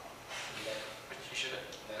up, which you shouldn't.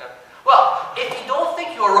 Well, if you don't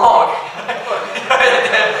think you're wrong, see,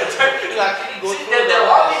 there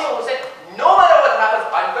are people who say, no matter what happens,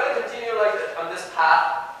 I'm going to continue like on this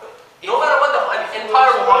path. No matter what the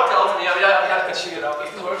entire world tells me, I've got to continue. If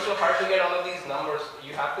you work so hard to get all of these numbers,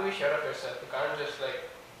 you have to be sure of yourself. You can't just like.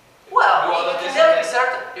 Well, do all you of can this never and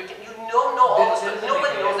be certain. You don't know all this, There's a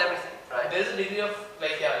nobody degree, knows right? everything, right? There's a degree of,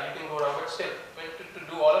 like, yeah, you can go around, but still, to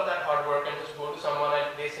do all of that hard work and just go to someone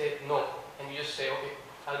and they say no, and you just say, okay,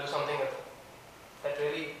 I'll do something else. That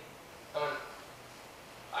really, I mean,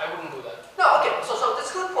 I wouldn't do that. No, okay, so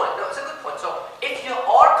that's a good point. No, it's a good point. So if you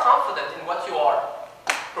are confident in what you are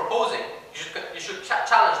proposing, you should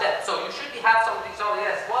challenge that. So you should have something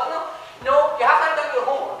else. Well, no, you have to have done your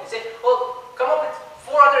homework. You say, well, come up with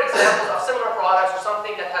 4 other examples of similar products or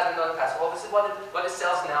something that hasn't done in the past. Well, this is what it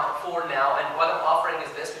sells now, for now, and what I'm offering is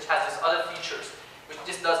this, which has these other features, which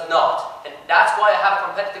this does not. And that's why I have a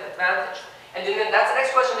competitive advantage. And then that's the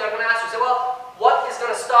next question they're going to ask you. Say, well, what is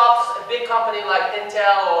going to stop a big company like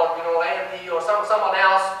Intel or AMD or someone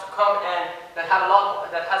else to come and that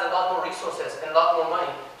has a lot more resources and a lot more money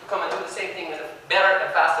to come and do the same thing better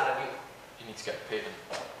and faster than you? You need to get a patent.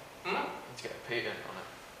 Hmm? You need to get a patent on it.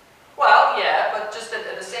 Well, yeah, but just at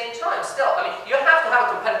the same time, still, I mean, you have to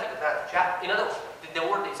have a competitive advantage. In other words, the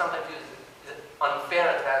word they sometimes use is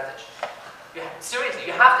unfair advantage. Seriously,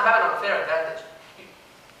 you have to have an unfair advantage.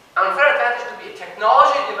 An unfair advantage could be a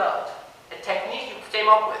technology you developed, a technique you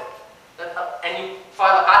came up with, and you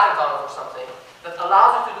file a patent on it or something, that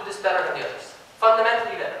allows you to do this better than the others,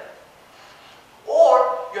 fundamentally better.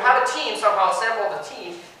 Or you have a team, somehow assemble the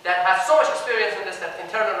team, that has so much experience in this that can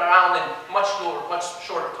turn it around in much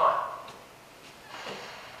shorter time.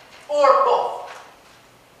 Or both.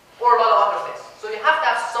 Or a lot of other things. So you have to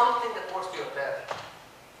have something that works to your advantage.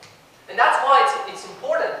 And that's why it's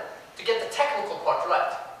important to get the technical part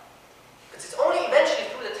right. Because it's only eventually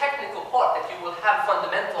through the technical part that you will have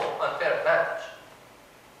fundamental unfair advantage.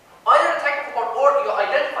 Either the technical part or you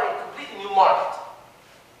identify a completely new market.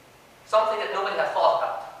 Something that nobody has thought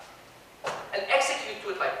about. And execute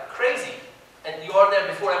to it like crazy, and you are there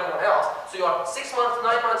before everyone else. So you are 6 months,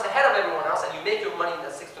 9 months ahead of everyone else, and you make your money in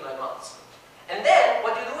that 6 to 9 months. And then,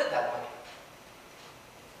 what do you do with that money?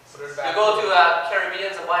 You go to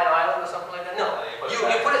Caribbean and buy an island or something like that? No. You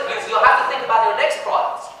have to think about your next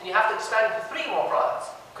products, and you have to expand into 3 more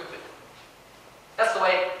products quickly. That's the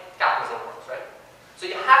way capitalism works, right? So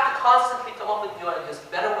you have to constantly come up with new ideas,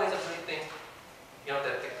 better ways of doing things. You know,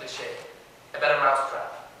 the cliche, a better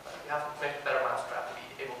mousetrap. You have to make a better mousetrap to be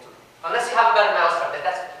able to. Unless you have a better mousetrap,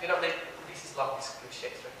 that's, VCs love these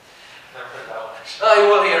cliches, right? Never heard that one actually. Oh, you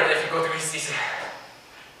will hear it if you go to VCs.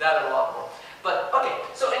 That and a lot more. But, okay,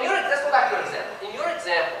 so let's go back to your example. In your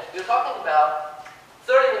example, you're talking about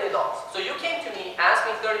 $30 million. So you came to me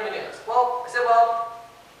asking $30 million. Well, I said, well,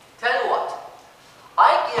 tell you what.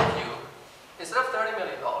 I give you, instead of $30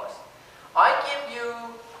 million, I give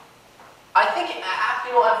you, I think,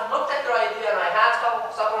 I've looked at your idea and I had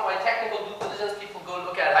some of my technical due diligence people go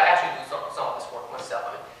look at it. I actually do some of this work myself.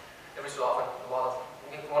 I mean, every so often,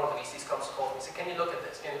 one of the VCs comes to call me and says, can you look at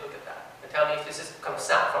this? Can you look at that? And tell me if this is kind of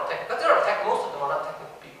sound from technical. But most of them are not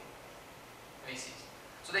technical people, VCs.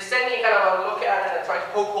 So they send me kind of a look at it and try to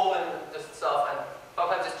poke hole in this stuff, and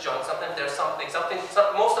sometimes it's junk, sometimes there's something,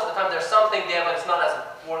 most of the time there's something there, but it's not as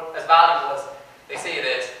valuable as they say it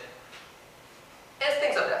is. And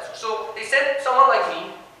things like that. So they send someone like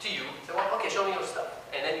me to you, say, well, okay, show me your stuff.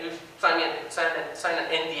 And then you sign an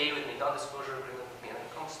NDA with me, non-disclosure agreement with me, and then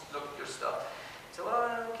come look at your stuff. Say, well,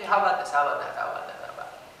 okay, how about this, how about that, how about that, how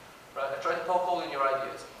about that? Right? I try to poke hole in your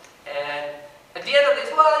ideas. And at the end of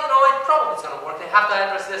this, well, it probably is going to work. They have to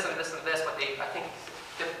address this and this and this, but I think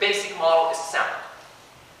the basic model is sound.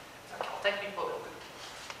 Caltech people are good.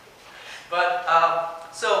 But,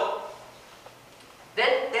 so,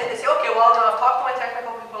 then they say, okay, well, I've talked to my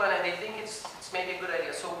technical people and they think it's maybe a good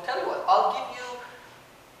idea. So tell you what, I'll give you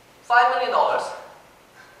 $5 million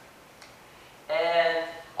and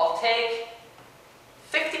I'll take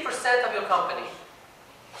 50% of your company.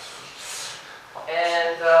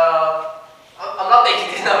 And I'm not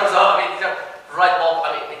making these numbers up. I mean, these are right bulk.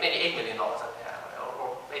 I mean, maybe $8 million or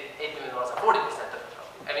 $8 million and 40% of the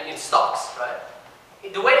company. I mean, in stocks, right?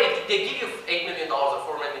 The way they give you $8 million or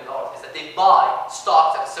 $4 million is that they buy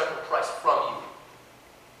stocks at a certain price from you.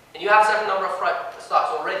 And you have a certain number of stocks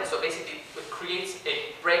already, so basically it creates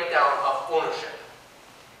a breakdown of ownership.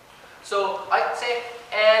 So I'd say,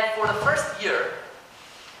 and for the first year,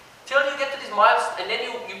 till you get to these milestones, and then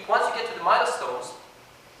once you get to the milestones,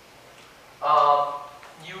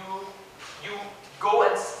 you go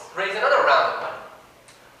and raise another round of money.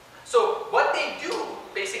 So what they do,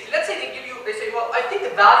 basically, let's say they say, well, I think the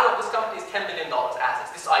value of this company is $10 million assets,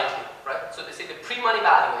 this idea, right? So they say the pre-money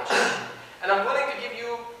valuation, and I'm willing to give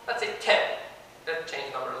you, let's say 10. Let's change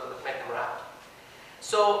the number a little bit, make them round.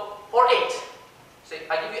 So, or 8. Say,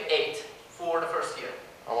 I give you 8 for the first year.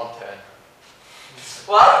 I want 10.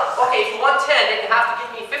 Well, okay, if you want 10, then you have to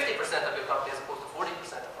give me 50% of your company as opposed to 40%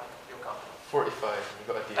 of your company.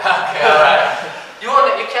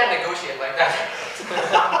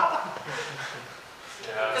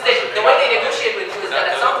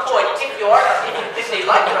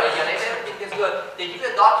 they give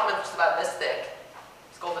you a document which is about this thick.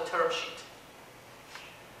 It's called the term sheet.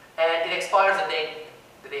 And it expires the day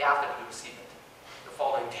after you receive it, the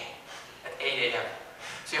following day at 8 a.m.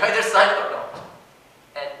 So you either sign it or don't.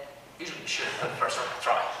 And usually you shouldn't on the first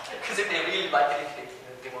try. Because if they really like it,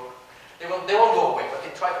 they won't go away, but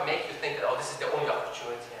they try to make you think that, oh, this is the only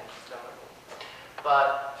opportunity. And it's never good.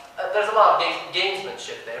 But there's a lot of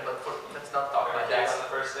gamesmanship there, but let's not talk about that. Have you ever caved on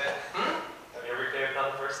the first day? Have you ever caved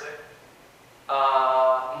on the first day?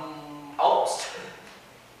 Almost.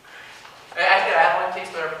 Actually, I have one case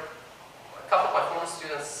where a couple of my former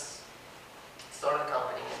students started a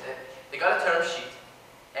company, and they got a term sheet,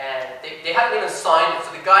 and they hadn't even signed it.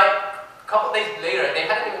 So the guy, a couple of days later, they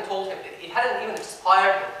hadn't even told him, it hadn't even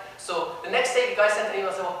expired yet. So the next day, the guy sent an email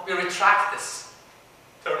and said, well, we retract this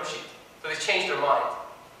term sheet. So they changed their mind.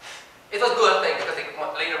 It was good, I think, because they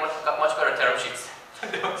later got much better term sheets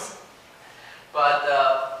than those. But,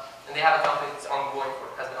 and they have a company that's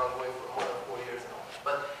has been ongoing for more than 4 years now.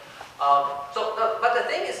 But the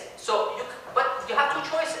thing is, but you have two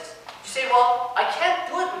choices. You say, well, I can't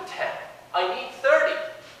do it with 10. I need 30.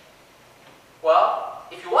 Well,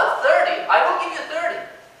 if you want 30, I will give you 30.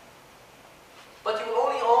 But you will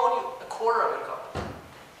only own a quarter of your company.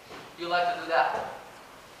 You like to do that?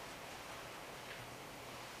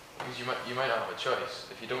 Because you might not have a choice.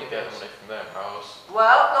 If you don't get the money from them, how else?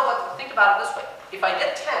 Well, no, but think about it this way. If I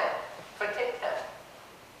get 10, if I take 10,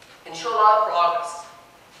 and show a lot of progress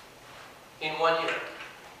in 1 year,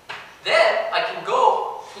 then I can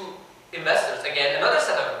go to investors, again, another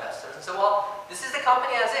set of investors, and say, well, this is the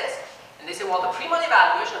company as is. And they say, well, the pre-money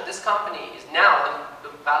valuation of this company is now, the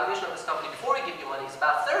valuation of this company before we give you money is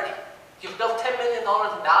about 30. You've built $10 million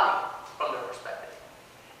in value from their perspective.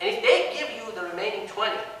 And if they give you the remaining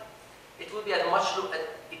 20, it will be it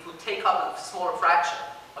will take up a smaller fraction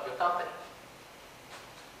of your company.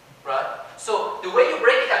 Right? So the way you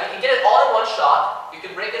break it up, you can get it all in one shot, you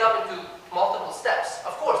can break it up into multiple steps.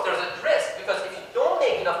 Of course, there's a risk, because if you don't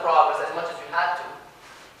make enough progress as much as you had to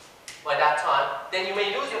by that time, then you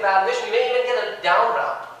may lose your valuation, you may even get a down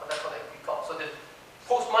round. That's what we call. So the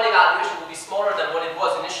post-money valuation will be smaller than what it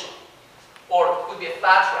was initially. Or it could be a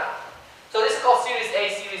flat round. So this is called Series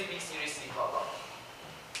A, Series B, Series C, blah, blah.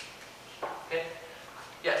 Okay?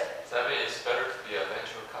 Yes? So I mean, it's better to be a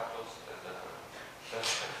venture capitalist than a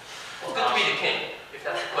venture. It's good to be the king, if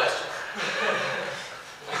that's the question.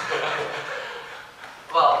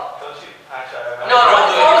 Well, Don't you? Actually, no,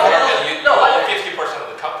 You own 50% of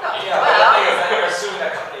the company. No, Yeah, well, but the thing is that you're assuming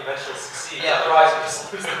that company eventually succeeds. Yeah. Otherwise, you just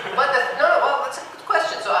lose them. well, that's a good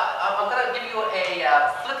question. So I'm going to give you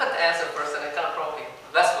a flippant answer first, and a kind of probably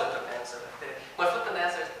less flippant answer. My flippant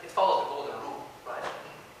answer is it follows the golden rule, right?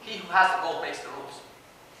 He who has the gold makes the rules.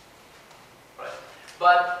 Right?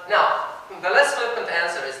 But now, the less flippant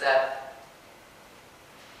answer is that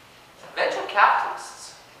venture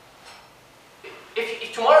capitalists,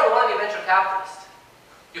 if tomorrow you want to be a venture capitalist,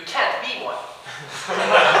 you can't be one.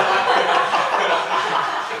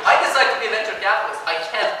 If I decide to be a venture capitalist, I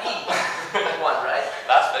can't be one, right?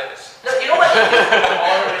 Las Vegas. No, you know what?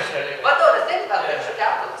 Always relevant. But no, the thing about venture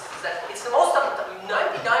capitalists is that it's the most of the time,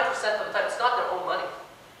 99% of the time, it's not their own money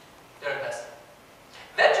they're investing.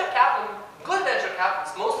 Venture capital, good venture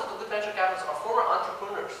capitalists, most of the good venture capitalists are former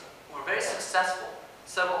entrepreneurs who were very successful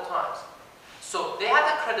several times. So they have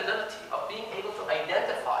the credibility of being able to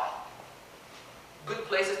identify good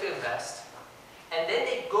places to invest, and then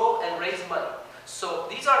they go and raise money. So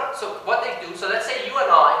what they do, so let's say you and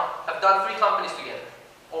I have done 3 companies together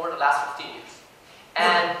over the last 15 years.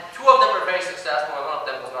 And 2 of them were very successful and 1 of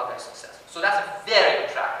them was not very successful. So that's a very good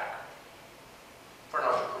track record for an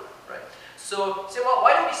entrepreneur, right? So say, well,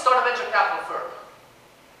 why don't we start a venture capital firm?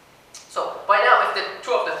 So by now, if the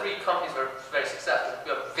 2 of the 3 companies were very successful,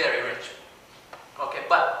 we are very rich. Okay,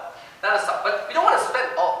 but that is tough. But we don't want to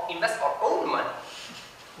invest our own money,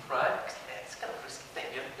 right? It's kind of a risky thing.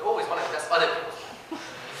 You always want to invest other people's money.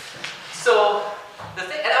 So the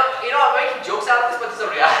thing, and I'm making jokes out of this, but it's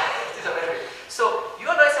a reality. It's a very. So you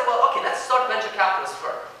and I said, well, okay, let's start venture capitalist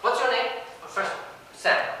firm. What's your name? First,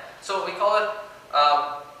 Sam. So we call it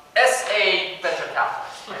SA Venture Capital.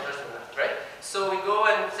 Right? So we go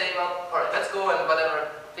and say, well, all right, let's go and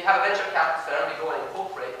whatever. We have a venture capital firm. We go and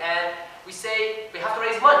incorporate, and we say we have to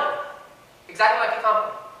raise money, exactly like a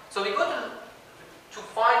company. So we go to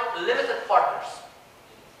find limited partners.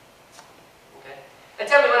 Okay? And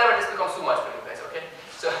tell me whenever this becomes too much for you guys, okay?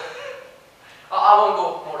 So I won't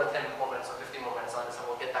go more than 10 more minutes or 15 more minutes on this, and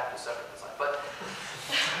we'll get back to separate design. But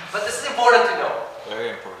this is important to know.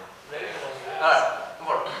 Very important. Very important. Alright,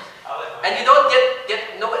 important. And you don't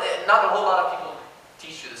not a whole lot of people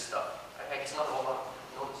teach you this stuff. I guess not a whole lot of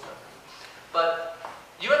people know this stuff. But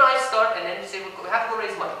you and I start, and then we say, we have to go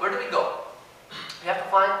raise money. Where do we go? We have to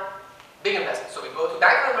find big investors. So we go to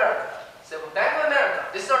Bank of America. So Bank of America,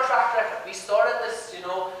 this is our track record. We started this,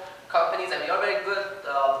 companies, and we are very good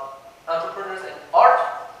entrepreneurs. And our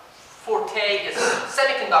forte is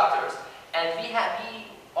semiconductors, and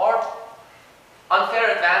our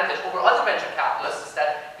unfair advantage over other venture capitalists is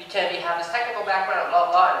that we have this technical background, blah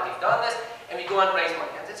blah, and we've done this, and we go and raise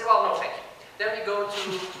money. And they say, well, no, thank you. Then we go to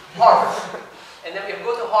Harvard, and then we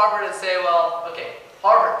go to Harvard and say, well, okay,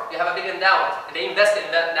 Harvard, you have a big endowment, and they invest in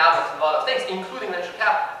endowments in a lot of things, including venture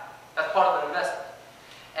capital. That's part of their investment.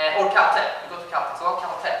 Or Caltech, we go to Caltech. So,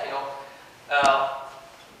 Caltech,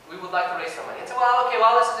 we would like to raise some money. And say, well, okay,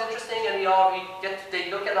 well, this is interesting, and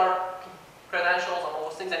they look at our credentials and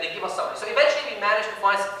all those things, and they give us some money. So eventually, we managed to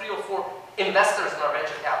find 3 or 4 investors in our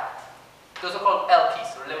venture capital. Those are called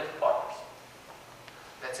LPs, or limited partners.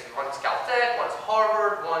 Let's say one is Caltech, one is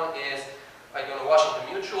Harvard, one is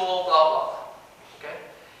Washington Mutual, blah blah. Okay,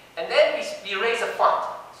 and then we raise a fund.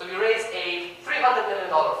 So we raise a $300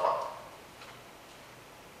 million fund.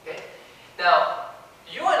 Okay, now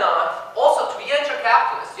you and I also, to be venture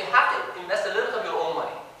capitalists, you have to invest a little bit of your own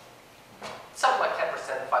money, something like 10%,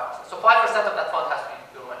 5%. So 5% of that fund has to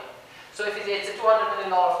be your money. So if it's a $200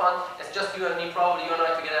 million fund, it's just you and me, probably you and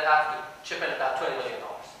I together have to chip in about $20 million.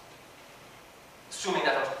 Assuming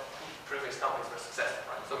that our previous companies were successful,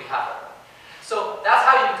 right? So we have that. So that's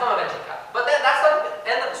how you become a venture capitalist. But then that's not the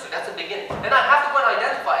end of the story, that's the beginning. Then I have to go and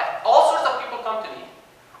identify. All sorts of people come to me.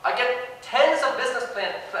 I get tens of business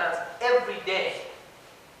plans every day.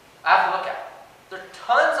 I have to look at. There are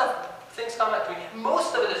tons of things coming at me.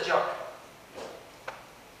 Most of it is junk.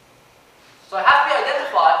 So I have to be able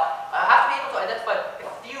to identify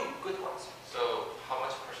a few good ones. So how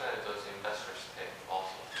much percentage does the investors take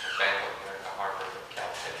also? Bank of America, Harvard, or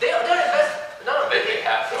Caltech? They're investors. No, They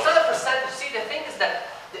have it's not a percentage. See, the thing is that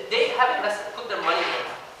they have invested, put their money in.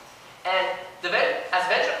 And as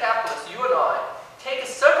venture capitalists, you and I take a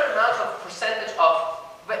certain amount of percentage of,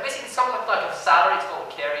 basically something like a salary, it's called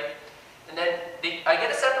carry. And then I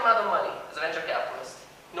get a certain amount of money as a venture capitalist,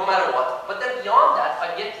 no matter what. But then beyond that,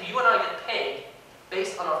 you and I get paid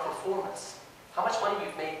based on our performance. How much money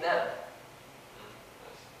we've made them.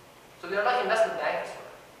 So we are like investment bankers for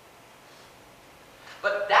it.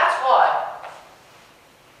 But that's why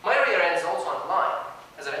my rear end is also on the line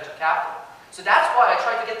as a venture capital. So that's why I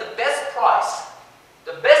try to get the best price,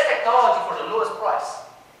 the best technology for the lowest price.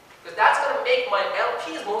 Because that's going to make my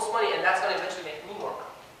LPs most money, and that's going to eventually make me more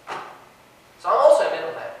money. So I'm also a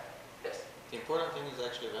middleman. Yes? The important thing is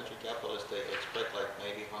actually venture capitalists, they expect like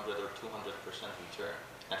maybe 100 or 200% return,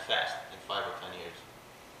 and fast, in 5 or 10 years.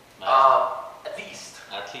 At least.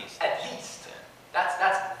 At least. At least. Yeah. That's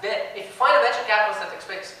if you find a venture capitalist that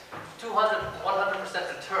expects 200, 100%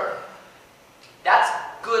 return, that's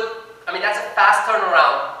good. I mean, that's a fast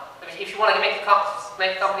turnaround. I mean, if you want to make a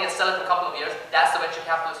company and sell it in a couple of years, that's the venture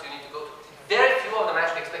capitalist you need to go to. Very few of them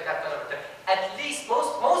actually expect that kind of return. At least,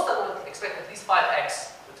 most of them expect at least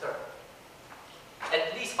 5x return.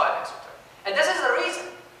 At least 5x return. And this is the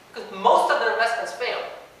reason, because most of their investments fail.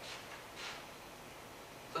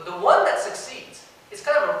 So the one that succeeds is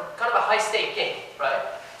kind of a high-stake game, right?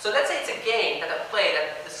 So let's say it's a game that I play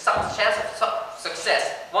that there's some chance of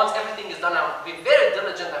success once everything is done. I'll be very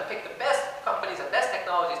diligent and pick the best companies and best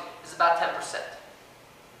technologies. Is about 10%.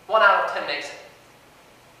 1 out of 10 makes it.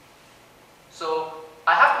 So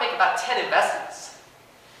I have to make about 10 investments,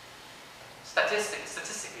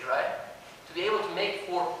 statistically, right? To be able to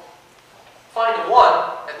find the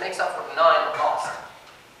one that makes up for the 9 lost.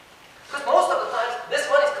 Because most of the times, this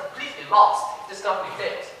money is completely lost if this company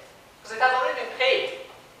fails. Because it has already been paid.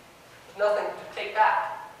 There's nothing to take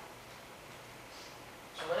back.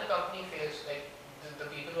 So when a company fails, like the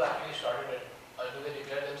people who actually started it, do they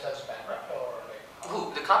declare themselves bankrupt or like?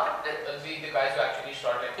 Who? The company? The guys who actually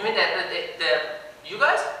started. You mean you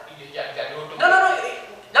guys? Yeah, exactly. No.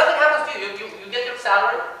 Nothing happens to you. You get your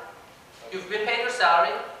salary. You've been paid your salary.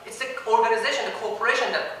 It's the organization, the corporation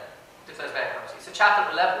that declares bankruptcy. It's a Chapter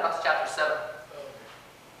 11, not a Chapter 7.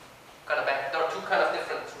 Kind of bank. There are 2 kind of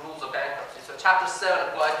different rules of bankruptcy. So Chapter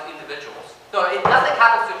 7 applies to individuals. No, nothing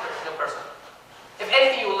happens to a person. If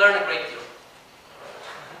anything, you will learn a great deal.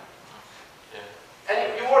 Yeah.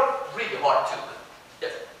 And you work really hard too.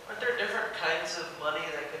 Yes. Aren't there different kinds of money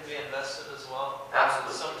that can be invested as well?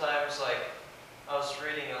 Absolutely. Sometimes, like, I was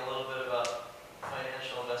reading a little bit about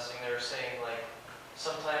financial investing. They were saying, like,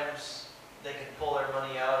 sometimes they can pull their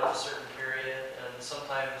money out at a certain period, and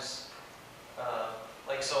sometimes,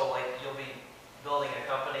 you'll be building a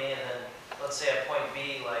company, and then, let's say at point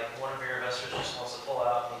B, like, one of your investors just wants to pull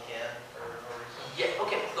out, and he can, for no reason. Yeah,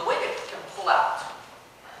 okay. The way they can pull out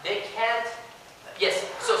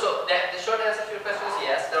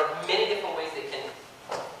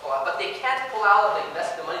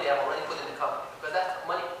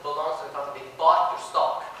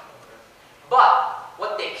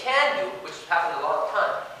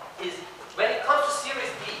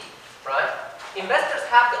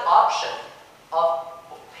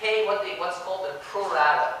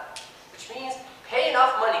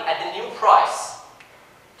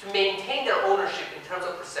maintain their ownership in terms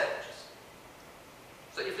of percentages.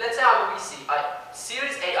 So if let's say I'm a VC,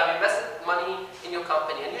 Series A, I've invested money in your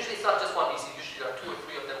company, and usually it's not just one VC, usually there are 2 or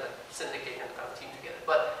 3 of them that syndicate and kind of team together.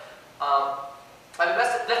 But I've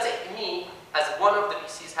invested, let's say me, as one of the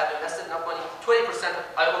VCs, have invested enough money, 20%,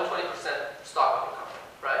 I own 20% stock of your company,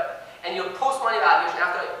 right? And your post-money valuation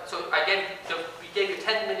after, so we gave you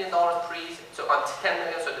 $10 million pre, so on 10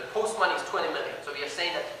 million, so the post-money is 20 million. So we are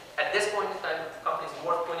saying that at this point in time, the company is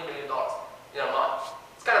worth $20 million in our mind.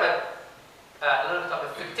 It's kind of a little bit of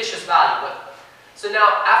a fictitious value. But, so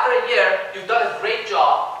now, after a year, you've done a great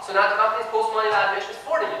job, so now the company's post-money valuation is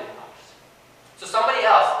 $40 million. So somebody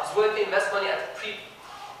else is willing to invest money at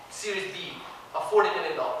pre-Series B of $40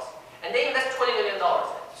 million. And they invest $20 million.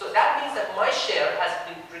 So that means that my share has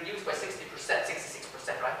been reduced by 60%,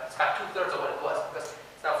 66%, right? It's about 2/3 of what it was, because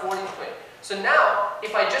it's now 40 to 20. So now,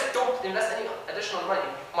 if I just don't invest any additional money,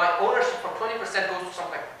 my ownership from 20% goes to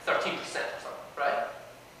something like 13% or something, right?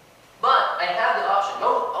 But I have the option,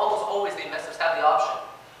 almost always the investors have the option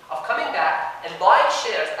of coming back and buying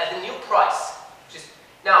shares at the new price. Which is,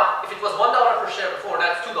 now, if it was $1 per share before,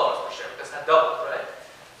 now it's $2 per share, because that doubled, right?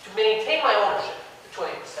 To maintain my ownership to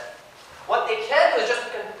 20%. What they can do is just,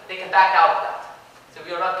 they can back out of that. So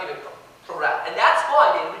we are not giving pro rata. And that's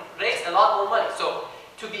why they raised a lot more money. So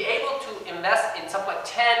to be able to invest in something like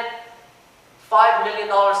 10, $5 million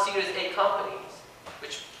Series A companies,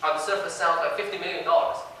 which on the surface sounds like $50 million,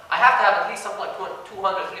 I have to have at least something like $200,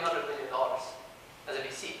 $300 million as a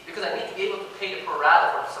VC, because I need to be able to pay the pro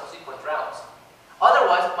rata for the subsequent rounds.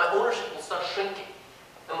 Otherwise, my ownership will start shrinking,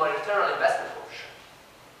 and my return on investment will shrink.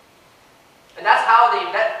 And that's how the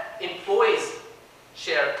employees'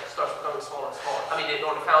 share starts becoming smaller and smaller. I mean,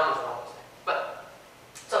 or the founders and all those things. But,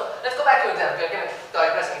 so let's go back to your example. We're kind of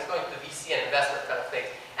digressing, it's going to the VC and investment kind of thing.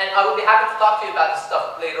 And I will be happy to talk to you about this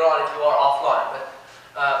stuff later on if you are offline. But,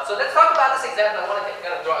 so let's talk about this example. I want to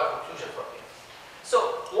kind of draw a conclusion from here. So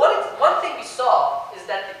one thing we saw is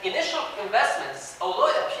that the initial investments,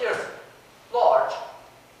 although it appears large,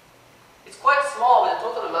 it's quite small with the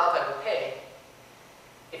total amount I will pay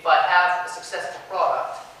if I have a successful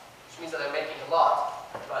product, which means that I'm making a lot,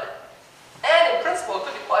 right? And in principle, it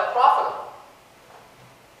could be quite profitable.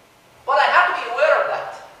 But I have to be aware of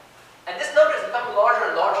that. And this number is becoming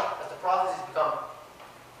larger and larger as the processes become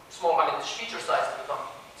small. I mean, the feature size has become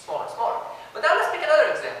smaller and smaller. But now let's pick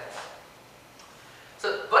another example.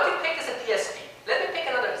 So what you pick is a DSP. Let me pick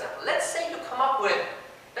another example. Let's say you come up with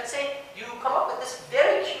this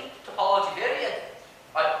very cute topology, very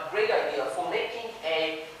great idea for making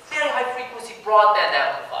a very high frequency broadband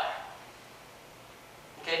amplifier.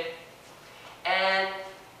 Okay? And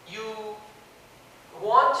you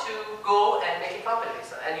want to go and make a company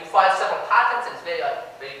based on it. And you file several patents, and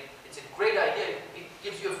it's a great idea. It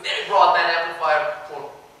gives you a very broadband amplifier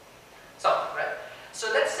for something, right?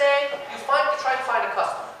 So let's say you try to find a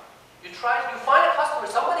customer. You find a customer,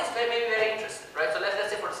 somebody is maybe very interested, right? So let's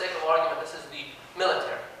say for the sake of argument, this is the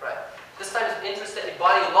military, right? This time is interested in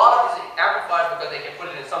buying a lot of these amplifiers because they can put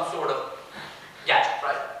it in some sort of gadget,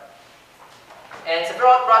 right? And it's a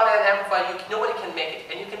broadband amplifier, nobody can make it,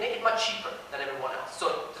 and you can make it much cheaper than everyone else.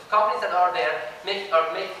 So the companies that are there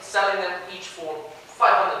selling them each for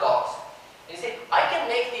 $500. And you say, I can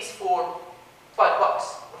make these for $5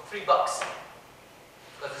 or $3,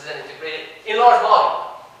 because this is an integrated, in large volume.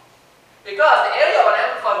 Because the area of an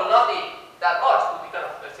amplifier will not be that large, it will be kind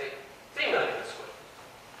of, let's say, 3 millimeters squared.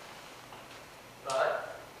 Right?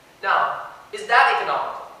 Now, is that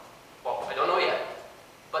economical? Well, I don't know yet.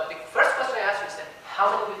 But the first question I ask you is,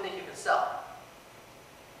 how many do you think you can sell?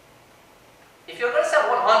 If you're going to sell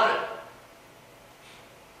 100,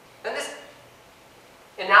 then this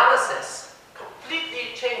analysis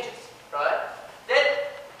completely changes, right? Then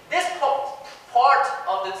this part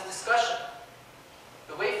of this discussion,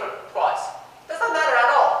 the wafer price, does not matter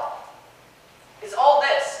at all. It's all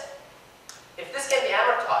this. If this can be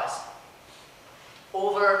amortized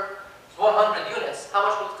over 100 units, how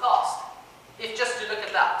much will it cost? If just you look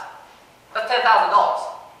at that, that's $10,000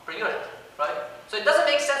 per unit, right? So it doesn't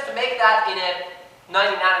make sense to make that in a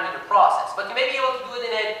 90 nanometer process, but you may be able to do it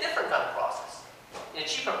in a different kind of process, in a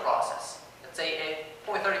cheaper process, let's say a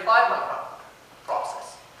 0.35 micron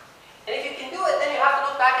process. And if you can do it, then you have to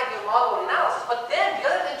look back at your model analysis. But then the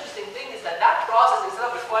other interesting thing is that that process, instead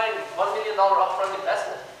of requiring $1 million upfront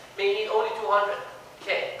investment, may need only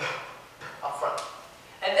 $200K upfront.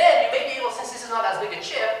 And then you may be able, since this is not as big a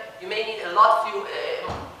chip, you may need a lot few,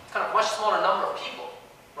 kind of much smaller number of people,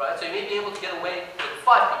 right? So you may be able to get away with 5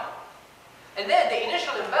 people. And then the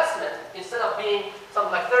initial investment, instead of being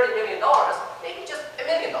something like $30 million, maybe just $1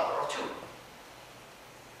 million or $2 million.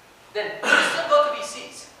 Then you still go to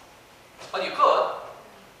VCs. Well, you could,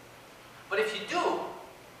 but if you do,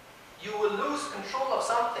 you will lose control of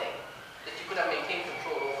something that you could have maintained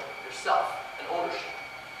control over yourself and ownership.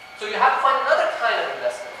 So you have to find another kind of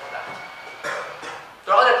investment for that.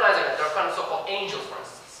 There are other kinds of it. There are kind of so-called angels, for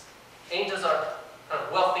instance. Angels are kind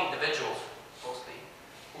of wealthy individuals, mostly,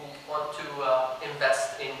 who want to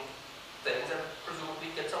invest in things and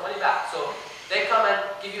presumably get some money back. So they come and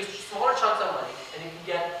give you smaller chunks of money, and you can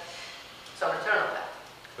get some return on that.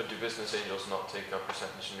 But do business angels not take a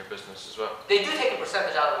percentage in your business as well? They do take a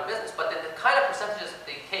percentage out of your business, but the kind of percentages that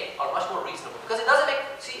they take are much more reasonable because it doesn't make.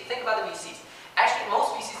 See, think about the VCs. Actually,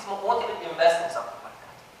 most VCs won't even invest in something like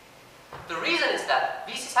that. The reason is that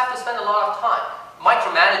VCs have to spend a lot of time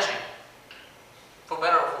micromanaging, for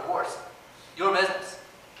better or for worse, your business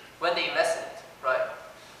when they invest in it, right?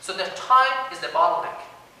 So their time is the bottleneck.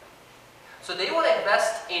 So they want to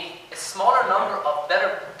invest in a smaller number of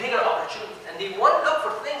bigger opportunities, and they want to look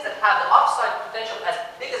for things that have the upside potential as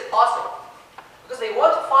big as possible, because they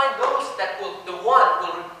want to find those that will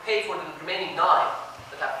pay for the remaining 9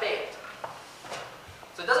 that have failed.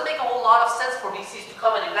 So it doesn't make a whole lot of sense for VCs to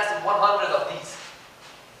come and invest in 100 of these.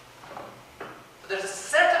 But there's a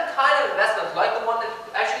certain kind of investment, like the one that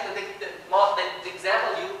actually the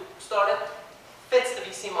example you started fits the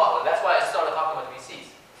VC model. That's why I started talking about VCs.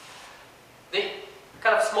 The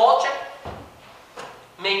kind of small chip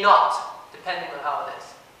may not, depending on how it is,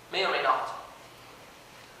 may or may not.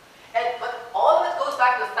 But all of it goes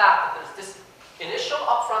back to the fact that there's this initial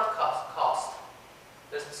upfront cost,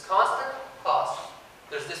 there's this constant cost,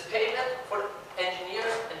 there's this payment for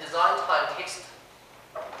engineers and design time takes.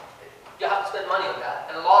 You have to spend money on that,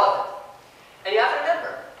 and a lot of it. And you have to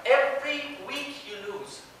remember, every week you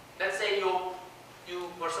lose. Let's say you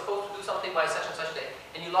were supposed to do something by such and such day,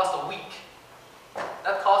 and you lost a week.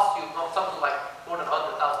 That costs you something like more than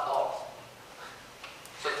 $100,000.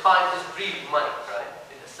 So time is really money, right?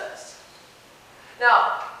 In a sense.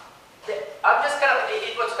 Now, I'm just kind of,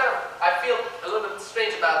 I feel a little bit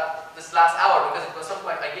strange about this last hour because it was something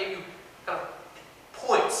like I gave you kind of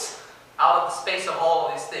points out of the space of all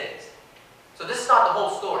of these things. So this is not the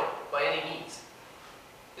whole story by any means.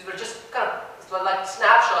 These were just kind of like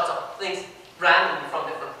snapshots of things randomly from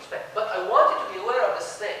different perspectives. But I want you to be aware of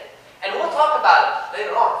this thing. And we'll talk about it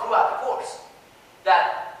later on throughout the course,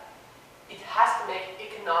 that it has to make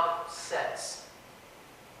economic sense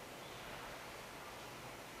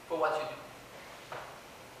for what you do.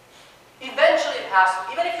 Eventually it has to,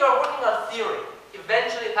 even if you're working on theory,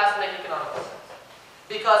 eventually it has to make economic sense.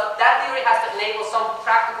 Because that theory has to enable some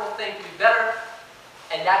practical thing to be better,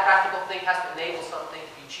 and that practical thing has to enable something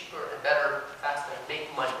to be cheaper and better, faster, and make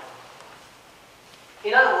money.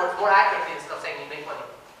 In other words, more accurately, instead of saying you make money,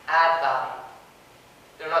 add value.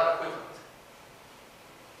 They're not equivalent.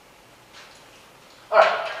 All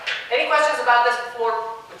right. Any questions about this before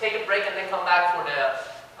we take a break and then come back for the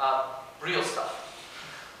real stuff?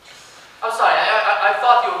 I'm sorry. I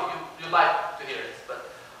thought you'd like to hear this,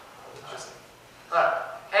 but interesting. All right.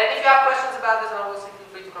 And if you have questions about this, obviously feel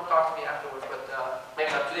free to come talk to me afterwards. But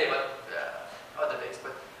maybe not today, but other days.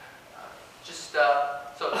 But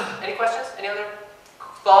so, any questions? Any other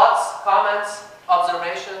thoughts, comments,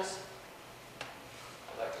 observations?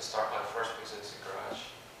 I'd like to start my first business in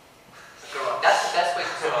garage. That's the best way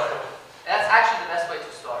to start. That's actually the best way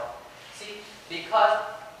to start. See, because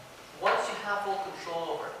once you have full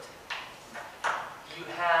control over it,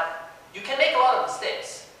 you can make a lot of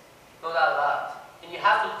mistakes, no doubt about it. And you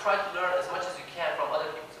have to try to learn as much as you can from other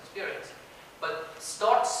people's experience. But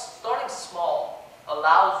starting small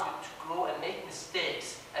allows you to grow and make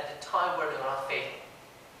mistakes at the time where they're not fatal.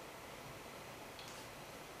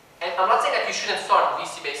 And I'm not saying that you shouldn't start a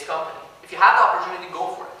VC-based company. If you have the opportunity,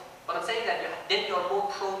 go for it. But I'm saying that then you're more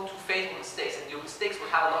prone to fatal mistakes, and your mistakes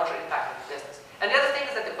will have a larger impact on your business. And the other thing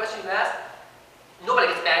is that the question you asked,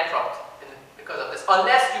 nobody gets bankrupt because of this,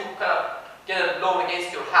 unless you kind of get a loan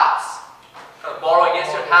against your house, kind of borrow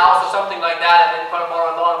against your house or something like that, and then kind of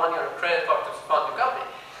borrow a lot of money on a credit card to fund your company,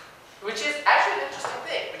 which is actually an interesting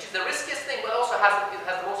thing, which is the riskiest thing, but also has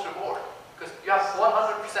the most reward, because you have 100%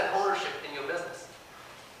 ownership in your business.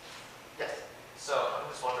 Yes. So I'm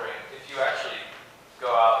just wondering, if you actually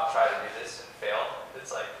go out and try to do this and fail,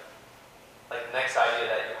 it's like the next idea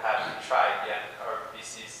that you have to try again, or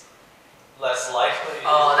VCs less likely?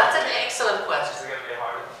 Oh, that's an excellent question. Is it going to be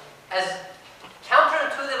harder? As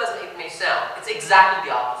counterintuitive as it may sound, it's exactly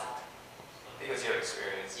the opposite. Because you have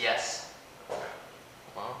experience. Yes.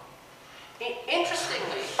 Wow.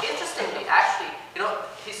 Interestingly, actually,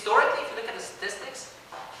 historically, if you look at the statistics,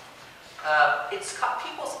 it's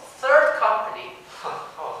people's third company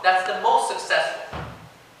that's the most successful.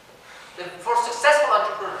 For successful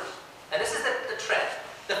entrepreneurs, and this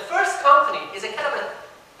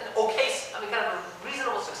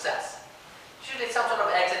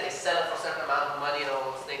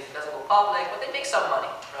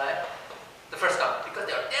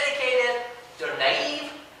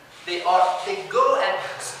they go and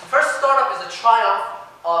first startup is a triumph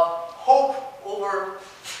of hope over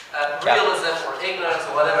realism or ignorance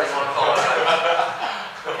or whatever you want to call it.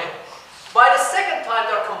 Okay. By the second time,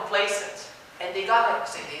 they're complacent and they got like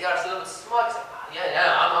say they are a little smug. Say,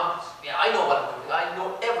 I know what I'm doing. I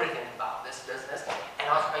know everything about this business, and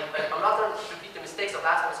I'm not going to repeat the mistakes of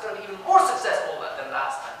last time. It's going to be even more successful than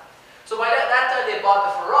last time. So by that time, they bought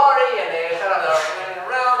the Ferrari and they kind of are running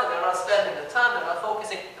around and they're not spending the time. They're not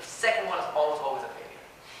focusing. The second one is almost always a failure.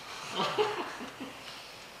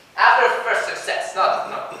 After first success,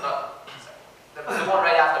 not the one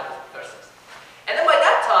right after the first success. And then by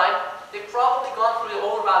that time, they've probably gone through the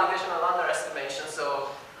overvaluation and underestimation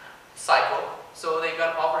cycle. So they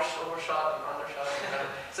got overshot and undershot.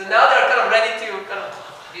 So now they're kind of ready to kind of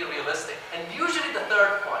be realistic. And usually the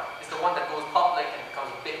third one is the one that goes public and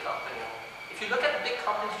becomes a big company. If you look at the big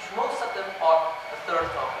companies, most of them are the third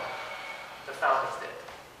company the founders did.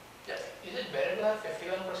 Yes. Is it better to have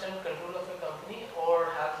 51% control of a company, or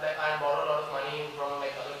have like and borrow a lot of money from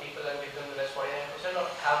like other people and give them the rest 49%, or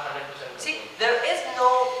have 100% control? See, there is no.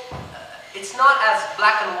 It's not as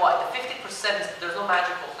black and white. The 50% is there's no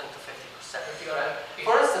magical thing to 50%. Right?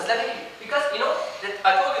 For instance, let me because you know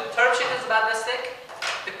I told you the term sheet is about this thick.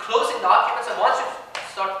 The closing documents, and once you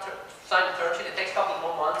start to sign the term sheet, it takes a couple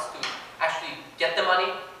more months to actually get the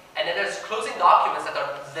money, and then there's closing documents that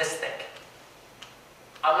are this thick.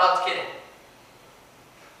 I'm not kidding.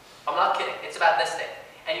 I'm not kidding. It's about this thick,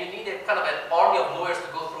 and you need a kind of an army of lawyers to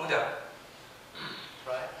go through them,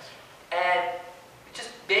 right? And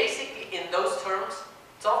just basically in those terms,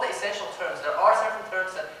 some of the essential terms. There are certain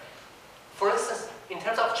terms that, for instance, in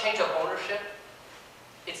terms of change of ownership,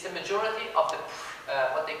 it's the majority of the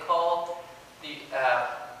what they call the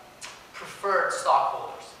preferred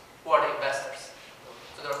stockholders, who are the investors.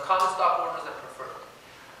 So there are common stockholders and preferred.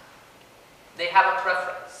 They have a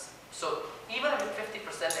preference. So even with 50%,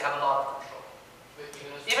 they have a lot of control.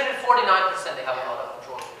 Even at 49%, they have a lot of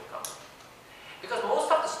control over your company. Because most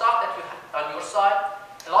of the stock that you have on your side,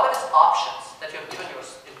 a lot of it's options that you have given your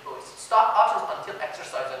employees. Stock options until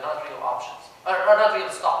exercised are not real options, or not real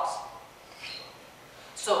stocks.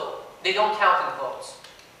 So they don't count in votes.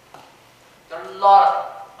 There are a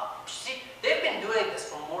lot of, see, they've been doing this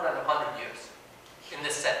for more than 100 years in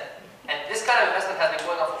this setting. And this kind of investment has been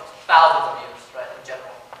going on for thousands of years, right, in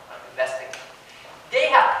general, investing. They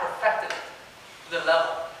have perfected it to the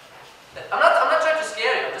level that, I'm not trying to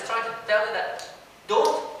scare you, I'm just trying to tell you that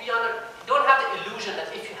don't have the illusion that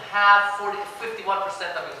if you have 51%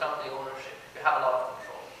 of your company ownership, you have a lot of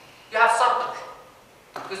control. You have some control.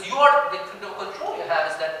 Because the control you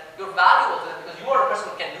have is that you're valuable to them because you are the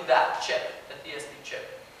person who can do that chip, the DSP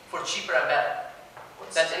chip, for cheaper and better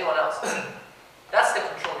than anyone else. That's the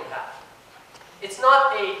control you have. It's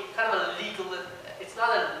not a kind of a legal, it's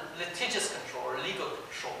not a litigious control or legal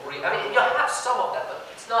control. I mean, you have some of that, but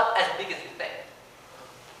it's not as big as you think.